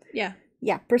 Yeah.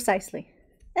 Yeah, precisely.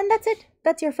 And that's it.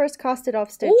 That's your first casted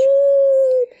off stitch.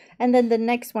 Ooh. And then the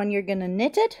next one, you're gonna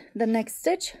knit it. The next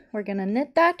stitch, we're gonna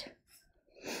knit that.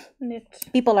 Knit.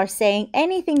 People are saying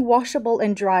anything washable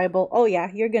and dryable. Oh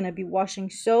yeah, you're gonna be washing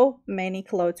so many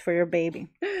clothes for your baby.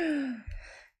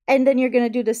 And then you're gonna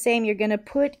do the same. You're gonna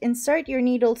insert your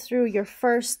needle through your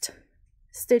first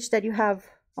stitch that you have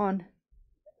on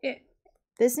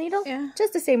this needle, Yeah.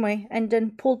 just the same way, and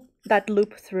then pull that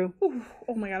loop through. Ooh,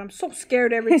 oh my god, I'm so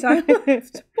scared every time I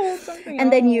have to pull something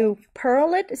And then out. you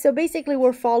purl it. So basically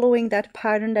we're following that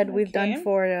pattern that we've done Okay.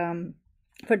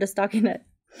 for the stockinette.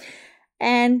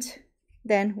 And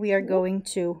then we are going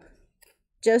to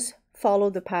just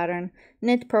follow the pattern.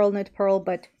 Knit, purl,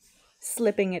 but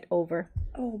slipping it over.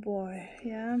 Oh boy,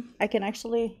 yeah. I can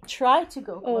actually try to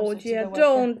go closer Oh to yeah, the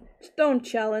webcam. don't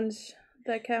challenge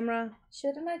the camera.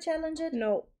 Shouldn't I challenge it?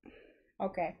 No.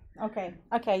 Okay.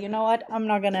 You know what? I'm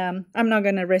not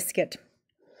gonna risk it.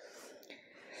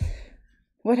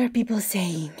 What are people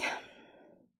saying?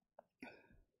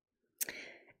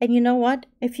 And you know what?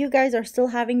 If you guys are still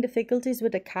having difficulties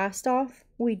with the cast off,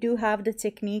 we do have the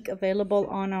technique available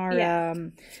on our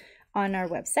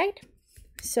website.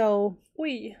 So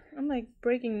I'm like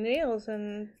breaking nails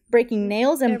and breaking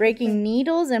nails and breaking everything.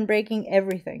 needles and breaking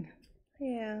everything.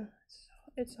 Yeah,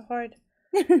 it's a hard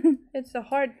it's a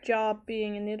hard job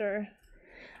being a knitter.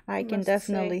 I can must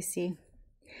definitely see.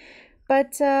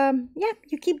 But yeah,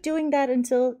 you keep doing that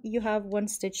until you have one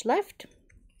stitch left,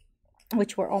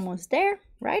 which we're almost there,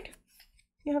 right?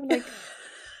 You have like,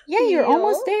 yeah, you're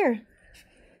almost there.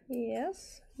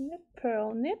 Yes, knit,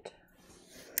 purl, knit.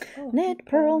 Oh, Knit,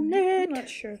 purl, knit. I'm not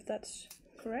sure if that's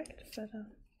correct, but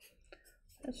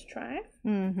let's try.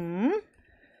 Mm-hmm.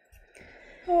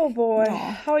 Oh boy,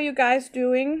 how are you guys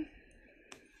doing?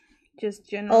 Just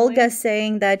generally. Olga's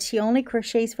saying that she only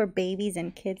crochets for babies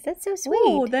and kids. That's so sweet.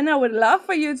 Oh, then I would love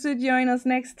for you to join us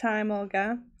next time,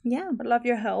 Olga. Yeah. I'd love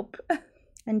your help.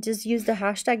 And just use the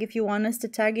hashtag if you want us to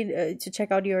tag it to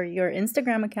check out your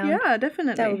Instagram account. Yeah,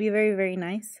 definitely. That would be very, very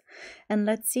nice. And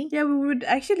let's see. Yeah, we would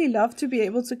actually love to be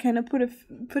able to kind of put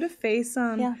a face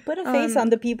on. Yeah, put a face on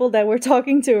the people that we're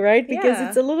talking to, right? Because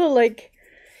it's a little like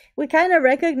we kind of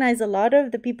recognize a lot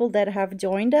of the people that have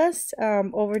joined us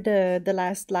over the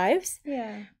last lives.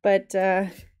 Yeah. But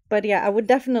yeah, I would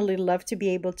definitely love to be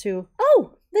able to.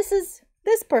 Oh, this is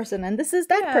this person and this is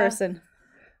that person.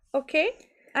 Okay.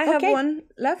 I have one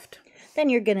left. Then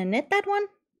you're gonna knit that one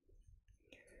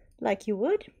like you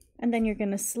would, and then you're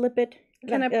gonna slip it.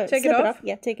 Can I take it off?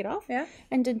 Yeah, take it off. Yeah.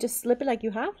 And then just slip it like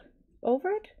you have over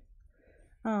it.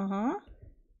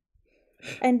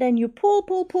 And then you pull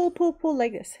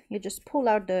like this. You just pull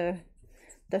out the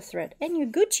thread, and you're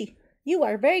Gucci. You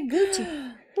are very Gucci.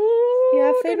 You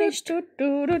have finished.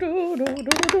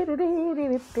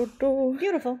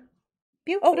 Beautiful.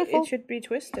 Oh, it should be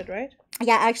twisted, right?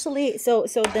 Yeah, actually, so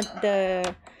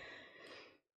the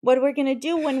what we're gonna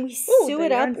do when we sew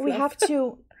it up, we have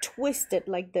to twist it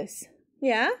like this.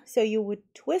 Yeah. So you would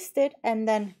twist it and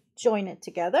then join it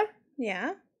together.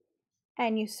 Yeah.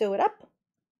 And you sew it up.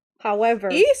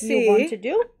 However Easy. you want to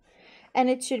do, and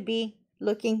it should be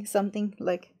looking something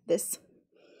like this.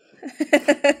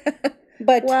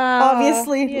 But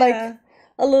obviously, like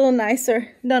a little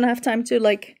nicer. Don't have time to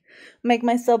like make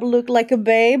myself look like a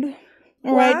babe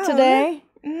right today.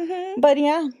 Mm-hmm. But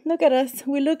yeah, look at us.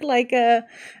 We look like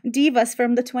divas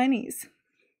from the 20s.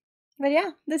 But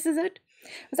yeah, this is it.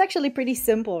 It's actually pretty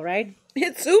simple, right?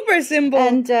 It's super simple.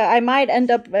 And I might end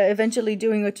up eventually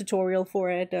doing a tutorial for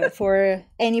it for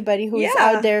anybody who's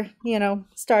out there, you know,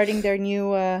 starting their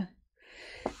new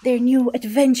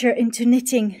adventure into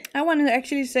knitting. I want to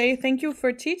actually say thank you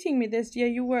for teaching me this year.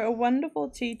 You were a wonderful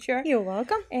teacher. You're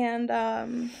welcome. And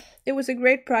it was a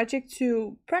great project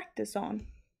to practice on.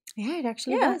 Yeah, it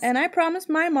actually was. And I promised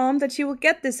my mom that she would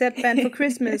get this headband for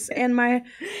Christmas. And my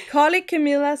colleague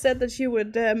Camilla said that she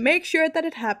would make sure that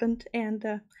it happened.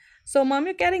 And so, Mom,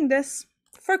 you're getting this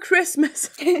for Christmas.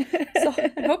 So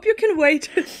I hope you can wait.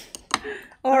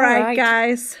 All right,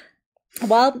 guys.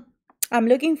 Well, I'm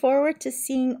looking forward to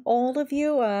seeing all of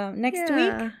you next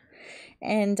week.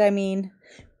 And I mean,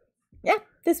 yeah,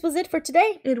 this was it for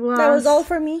today. It was. That was all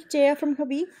for me, Jaya from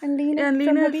Hobbii, and Lena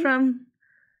from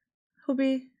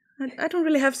Hobbii. I don't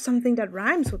really have something that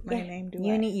rhymes with my name, do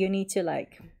I? You need to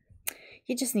like,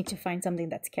 you just need to find something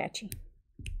that's catchy.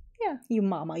 Yeah. You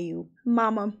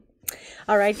mama.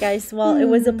 All right, guys. Well, it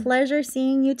was a pleasure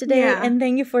seeing you today. Yeah. And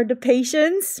thank you for the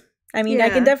patience. I mean, I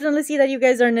can definitely see that you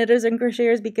guys are knitters and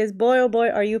crocheters because boy, oh boy,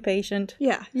 are you patient.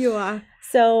 Yeah, you are.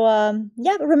 So,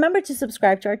 yeah, remember to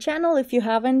subscribe to our channel if you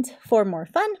haven't for more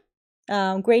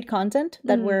fun, great content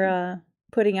that we're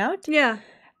putting out. Yeah.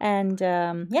 And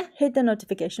yeah, hit the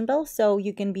notification bell so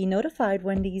you can be notified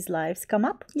when these lives come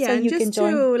up. Yeah, so and you just can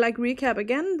join. to like recap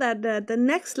again that the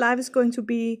next live is going to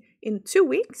be in 2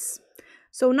 weeks.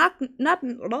 So not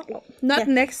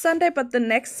next Sunday, but the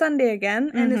next Sunday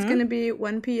again, and it's gonna be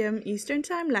 1 p.m. Eastern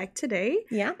time, like today.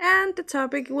 Yeah. And the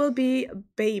topic will be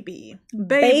baby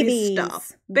Babies,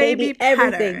 stuff, baby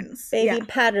patterns, baby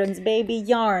patterns, baby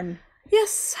yarn.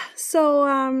 Yes. So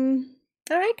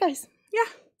all right, guys.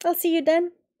 yeah, I'll see you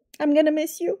then. I'm gonna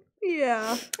miss you.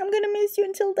 yeah. I'm gonna miss you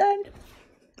until then.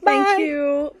 Thank Bye.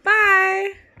 you.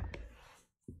 Bye.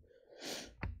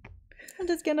 I'm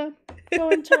just gonna go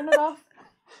and turn it off.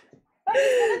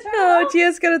 Oh,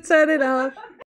 Gia's gonna turn it off.